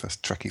 sacrilege there for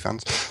Trekkie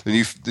fans.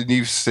 The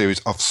new series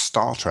of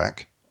Star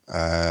Trek,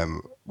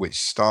 which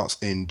starts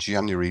in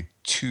January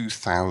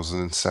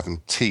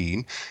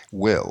 2017,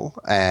 will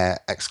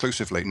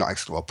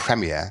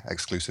premiere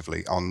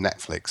exclusively on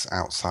Netflix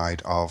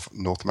outside of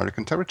North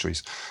American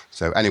territories.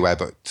 So anywhere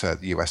but the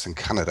US and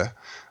Canada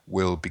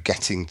will be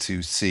getting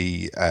to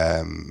see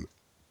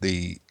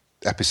the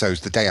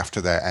episodes the day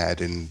after they're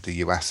aired in the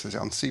US. Is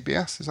it on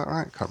CBS? Is that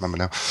right? I can't remember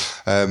now.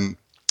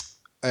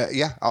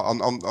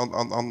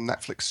 On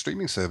Netflix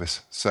streaming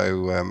service.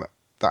 So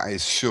that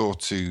is sure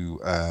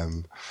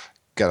to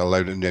get a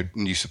load of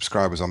new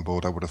subscribers on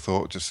board, I would have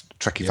thought. Just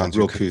Trekkie fans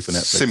who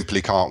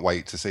simply can't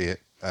wait to see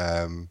it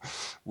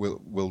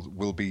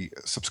will be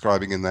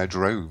subscribing in their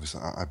droves,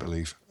 I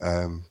believe.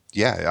 I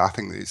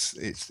think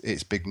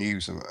it's big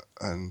news,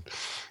 and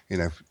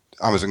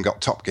Amazon got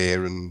Top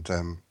Gear, and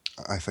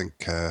I think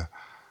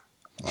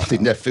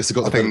Netflix have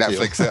got.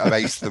 Netflix have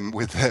aced them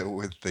with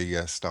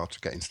the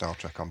getting Star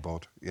Trek on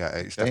board. Yeah,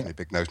 it's definitely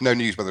big news. No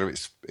news whether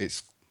it's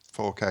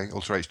 4K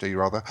Ultra HD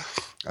rather.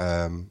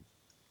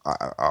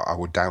 I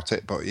would doubt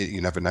it, but you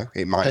never know.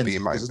 It might be.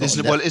 It might.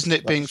 Isn't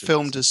it being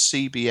filmed as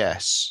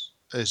CBS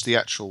as the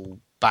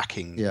actual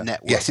backing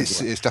network? Yes,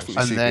 it's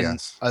definitely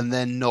CBS. And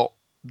then not.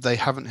 They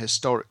haven't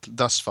historically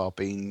thus far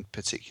been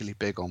particularly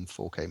big on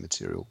 4K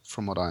material,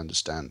 from what I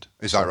understand.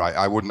 Is that right?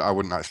 I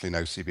wouldn't actually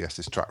know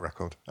CBS's track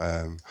record.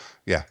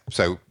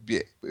 So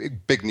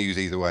big news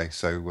either way.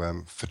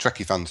 So for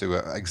Trekkie fans who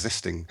are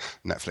existing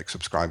Netflix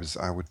subscribers,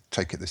 I would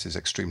take it this is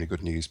extremely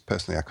good news.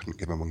 Personally, I couldn't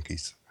give a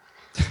monkeys.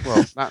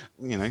 Well,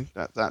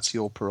 that's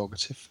your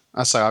prerogative.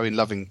 I say I've been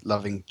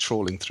loving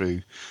trawling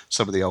through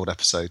some of the old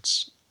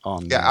episodes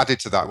on. Yeah, added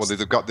to that, well,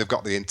 they've got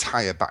the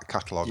entire back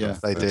catalogue. Yeah,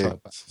 they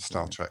do.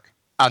 Star Trek.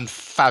 And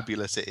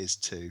fabulous it is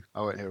too.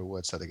 I won't hear a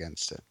word said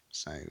against it.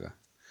 So,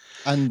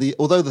 and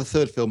although the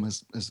third film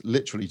has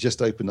literally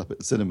just opened up at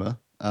the cinema,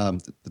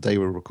 the day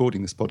we're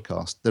recording this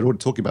podcast, they're already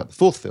talking about the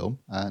fourth film.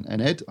 And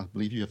Ed, I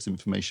believe you have some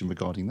information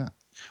regarding that.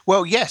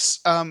 Well, yes.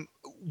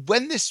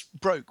 When this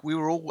broke, we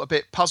were all a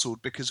bit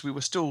puzzled because we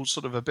were still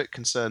sort of a bit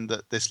concerned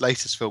that this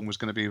latest film was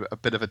going to be a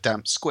bit of a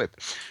damp squib.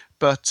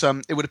 But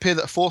it would appear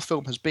that a fourth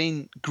film has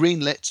been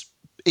greenlit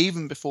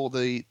even before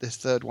this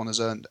third one has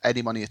earned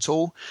any money at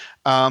all.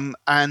 And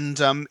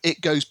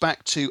it goes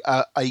back to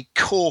a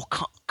core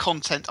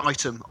content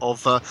item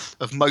of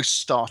most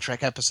Star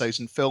Trek episodes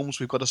and films.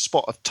 We've got a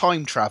spot of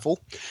time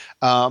travel,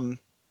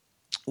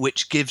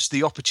 which gives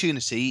the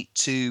opportunity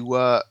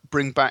to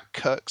bring back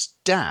Kirk's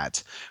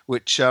dad,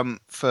 which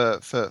for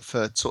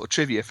sort of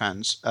trivia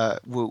fans,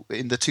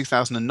 in the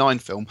 2009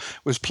 film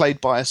was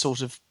played by a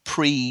sort of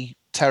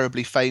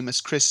pre-terribly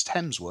famous Chris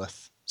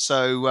Hemsworth.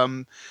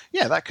 So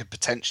that could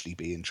potentially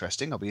be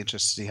interesting. I'll be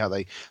interested to see how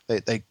they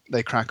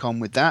crack on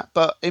with that.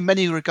 But in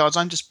many regards,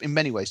 I'm just in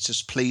many ways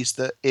just pleased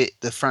that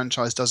the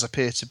franchise does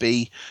appear to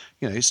be,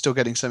 still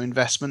getting some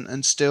investment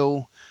and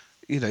still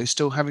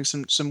having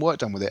some work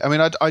done with it. I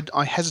mean,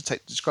 I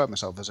hesitate to describe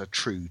myself as a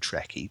true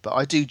Trekkie, but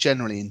I do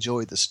generally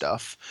enjoy the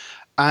stuff,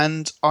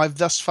 and I've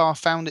thus far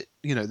found it,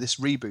 this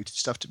rebooted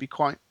stuff to be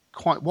quite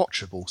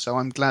watchable. So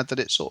I'm glad that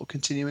it's sort of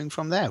continuing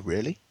from there,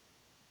 really.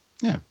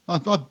 Yeah,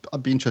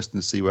 I'd be interested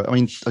to see where. I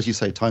mean, as you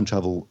say, time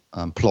travel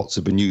plots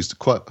have been used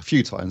quite a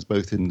few times,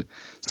 both in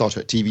Star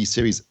Trek TV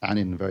series and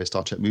in various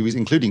Star Trek movies,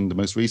 including the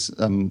most recent.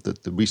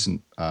 The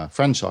recent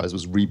franchise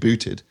was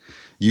rebooted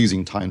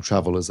using time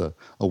travel as a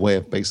way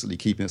of basically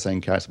keeping the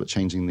same character but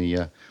changing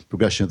the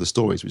progression of the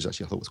stories, which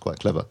actually I thought was quite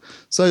clever.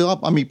 So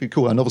I mean, it'd be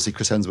cool. And obviously,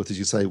 Chris Hemsworth, as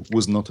you say,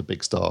 was not a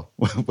big star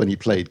when he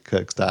played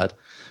Kirk's dad.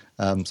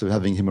 So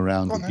having him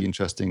around would be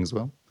interesting as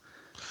well.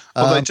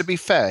 Although, to be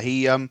fair,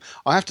 he I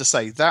have to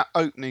say that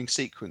opening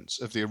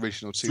sequence of the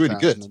original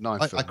 2009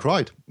 really film, I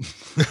cried.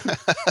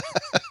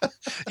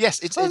 Yes,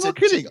 it's not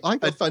kidding. I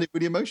found it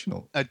really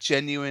emotional. A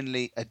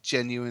genuinely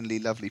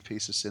lovely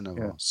piece of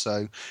cinema. Yeah.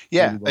 So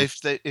yeah, really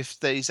well. if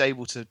he's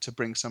able to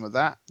bring some of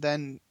that,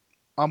 then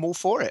I'm all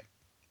for it.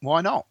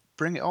 Why not?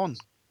 Bring it on.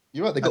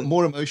 You're right. They got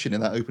more emotion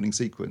in that opening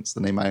sequence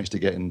than they managed to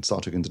get in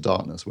Star Trek Into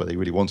Darkness, where they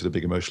really wanted a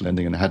big emotional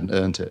ending and hadn't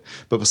earned it.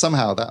 But for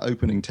somehow that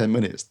opening 10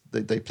 minutes,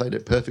 they played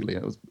it perfectly.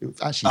 It was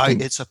actually.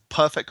 It's a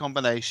perfect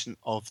combination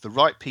of the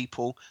right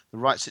people, the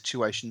right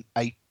situation,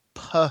 a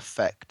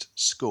perfect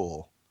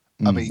score.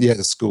 I mean,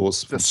 the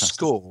scores. The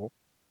score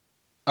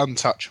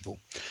untouchable.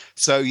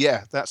 So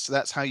yeah,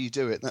 that's how you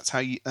do it. That's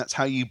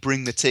how you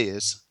bring the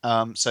tiers.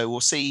 So we'll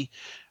see.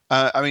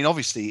 I mean,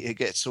 obviously, it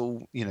gets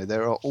all,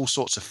 there are all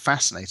sorts of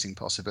fascinating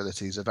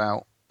possibilities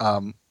about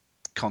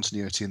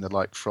continuity and the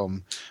like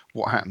from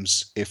what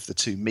happens if the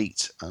two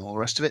meet and all the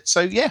rest of it.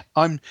 So yeah,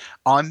 I'm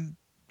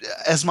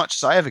as much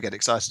as I ever get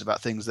excited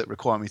about things that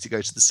require me to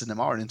go to the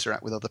cinema and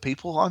interact with other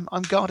people,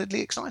 I'm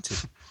guardedly excited.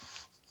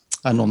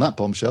 And on that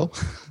bombshell,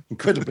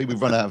 incredibly,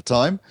 we've run out of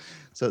time.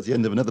 So it's the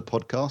end of another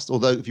podcast.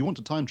 Although if you want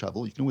to time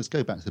travel, you can always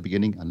go back to the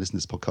beginning and listen to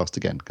this podcast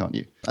again, can't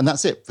you? And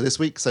that's it for this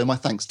week. So my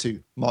thanks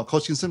to Mark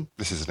Hodgkinson.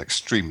 This is an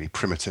extremely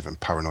primitive and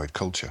paranoid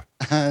culture.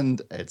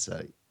 And Ed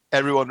Say.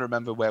 Everyone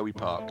remember where we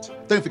parked.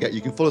 Don't forget, you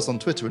can follow us on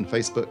Twitter and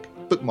Facebook.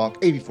 Bookmark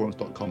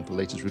avforums.com for the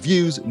latest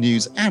reviews,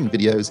 news and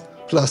videos.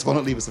 Plus, why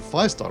not leave us a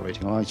 5-star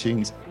rating on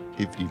iTunes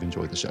if you've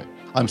enjoyed the show.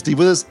 I'm Steve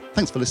Withers.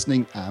 Thanks for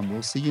listening, and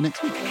we'll see you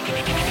next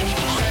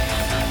week.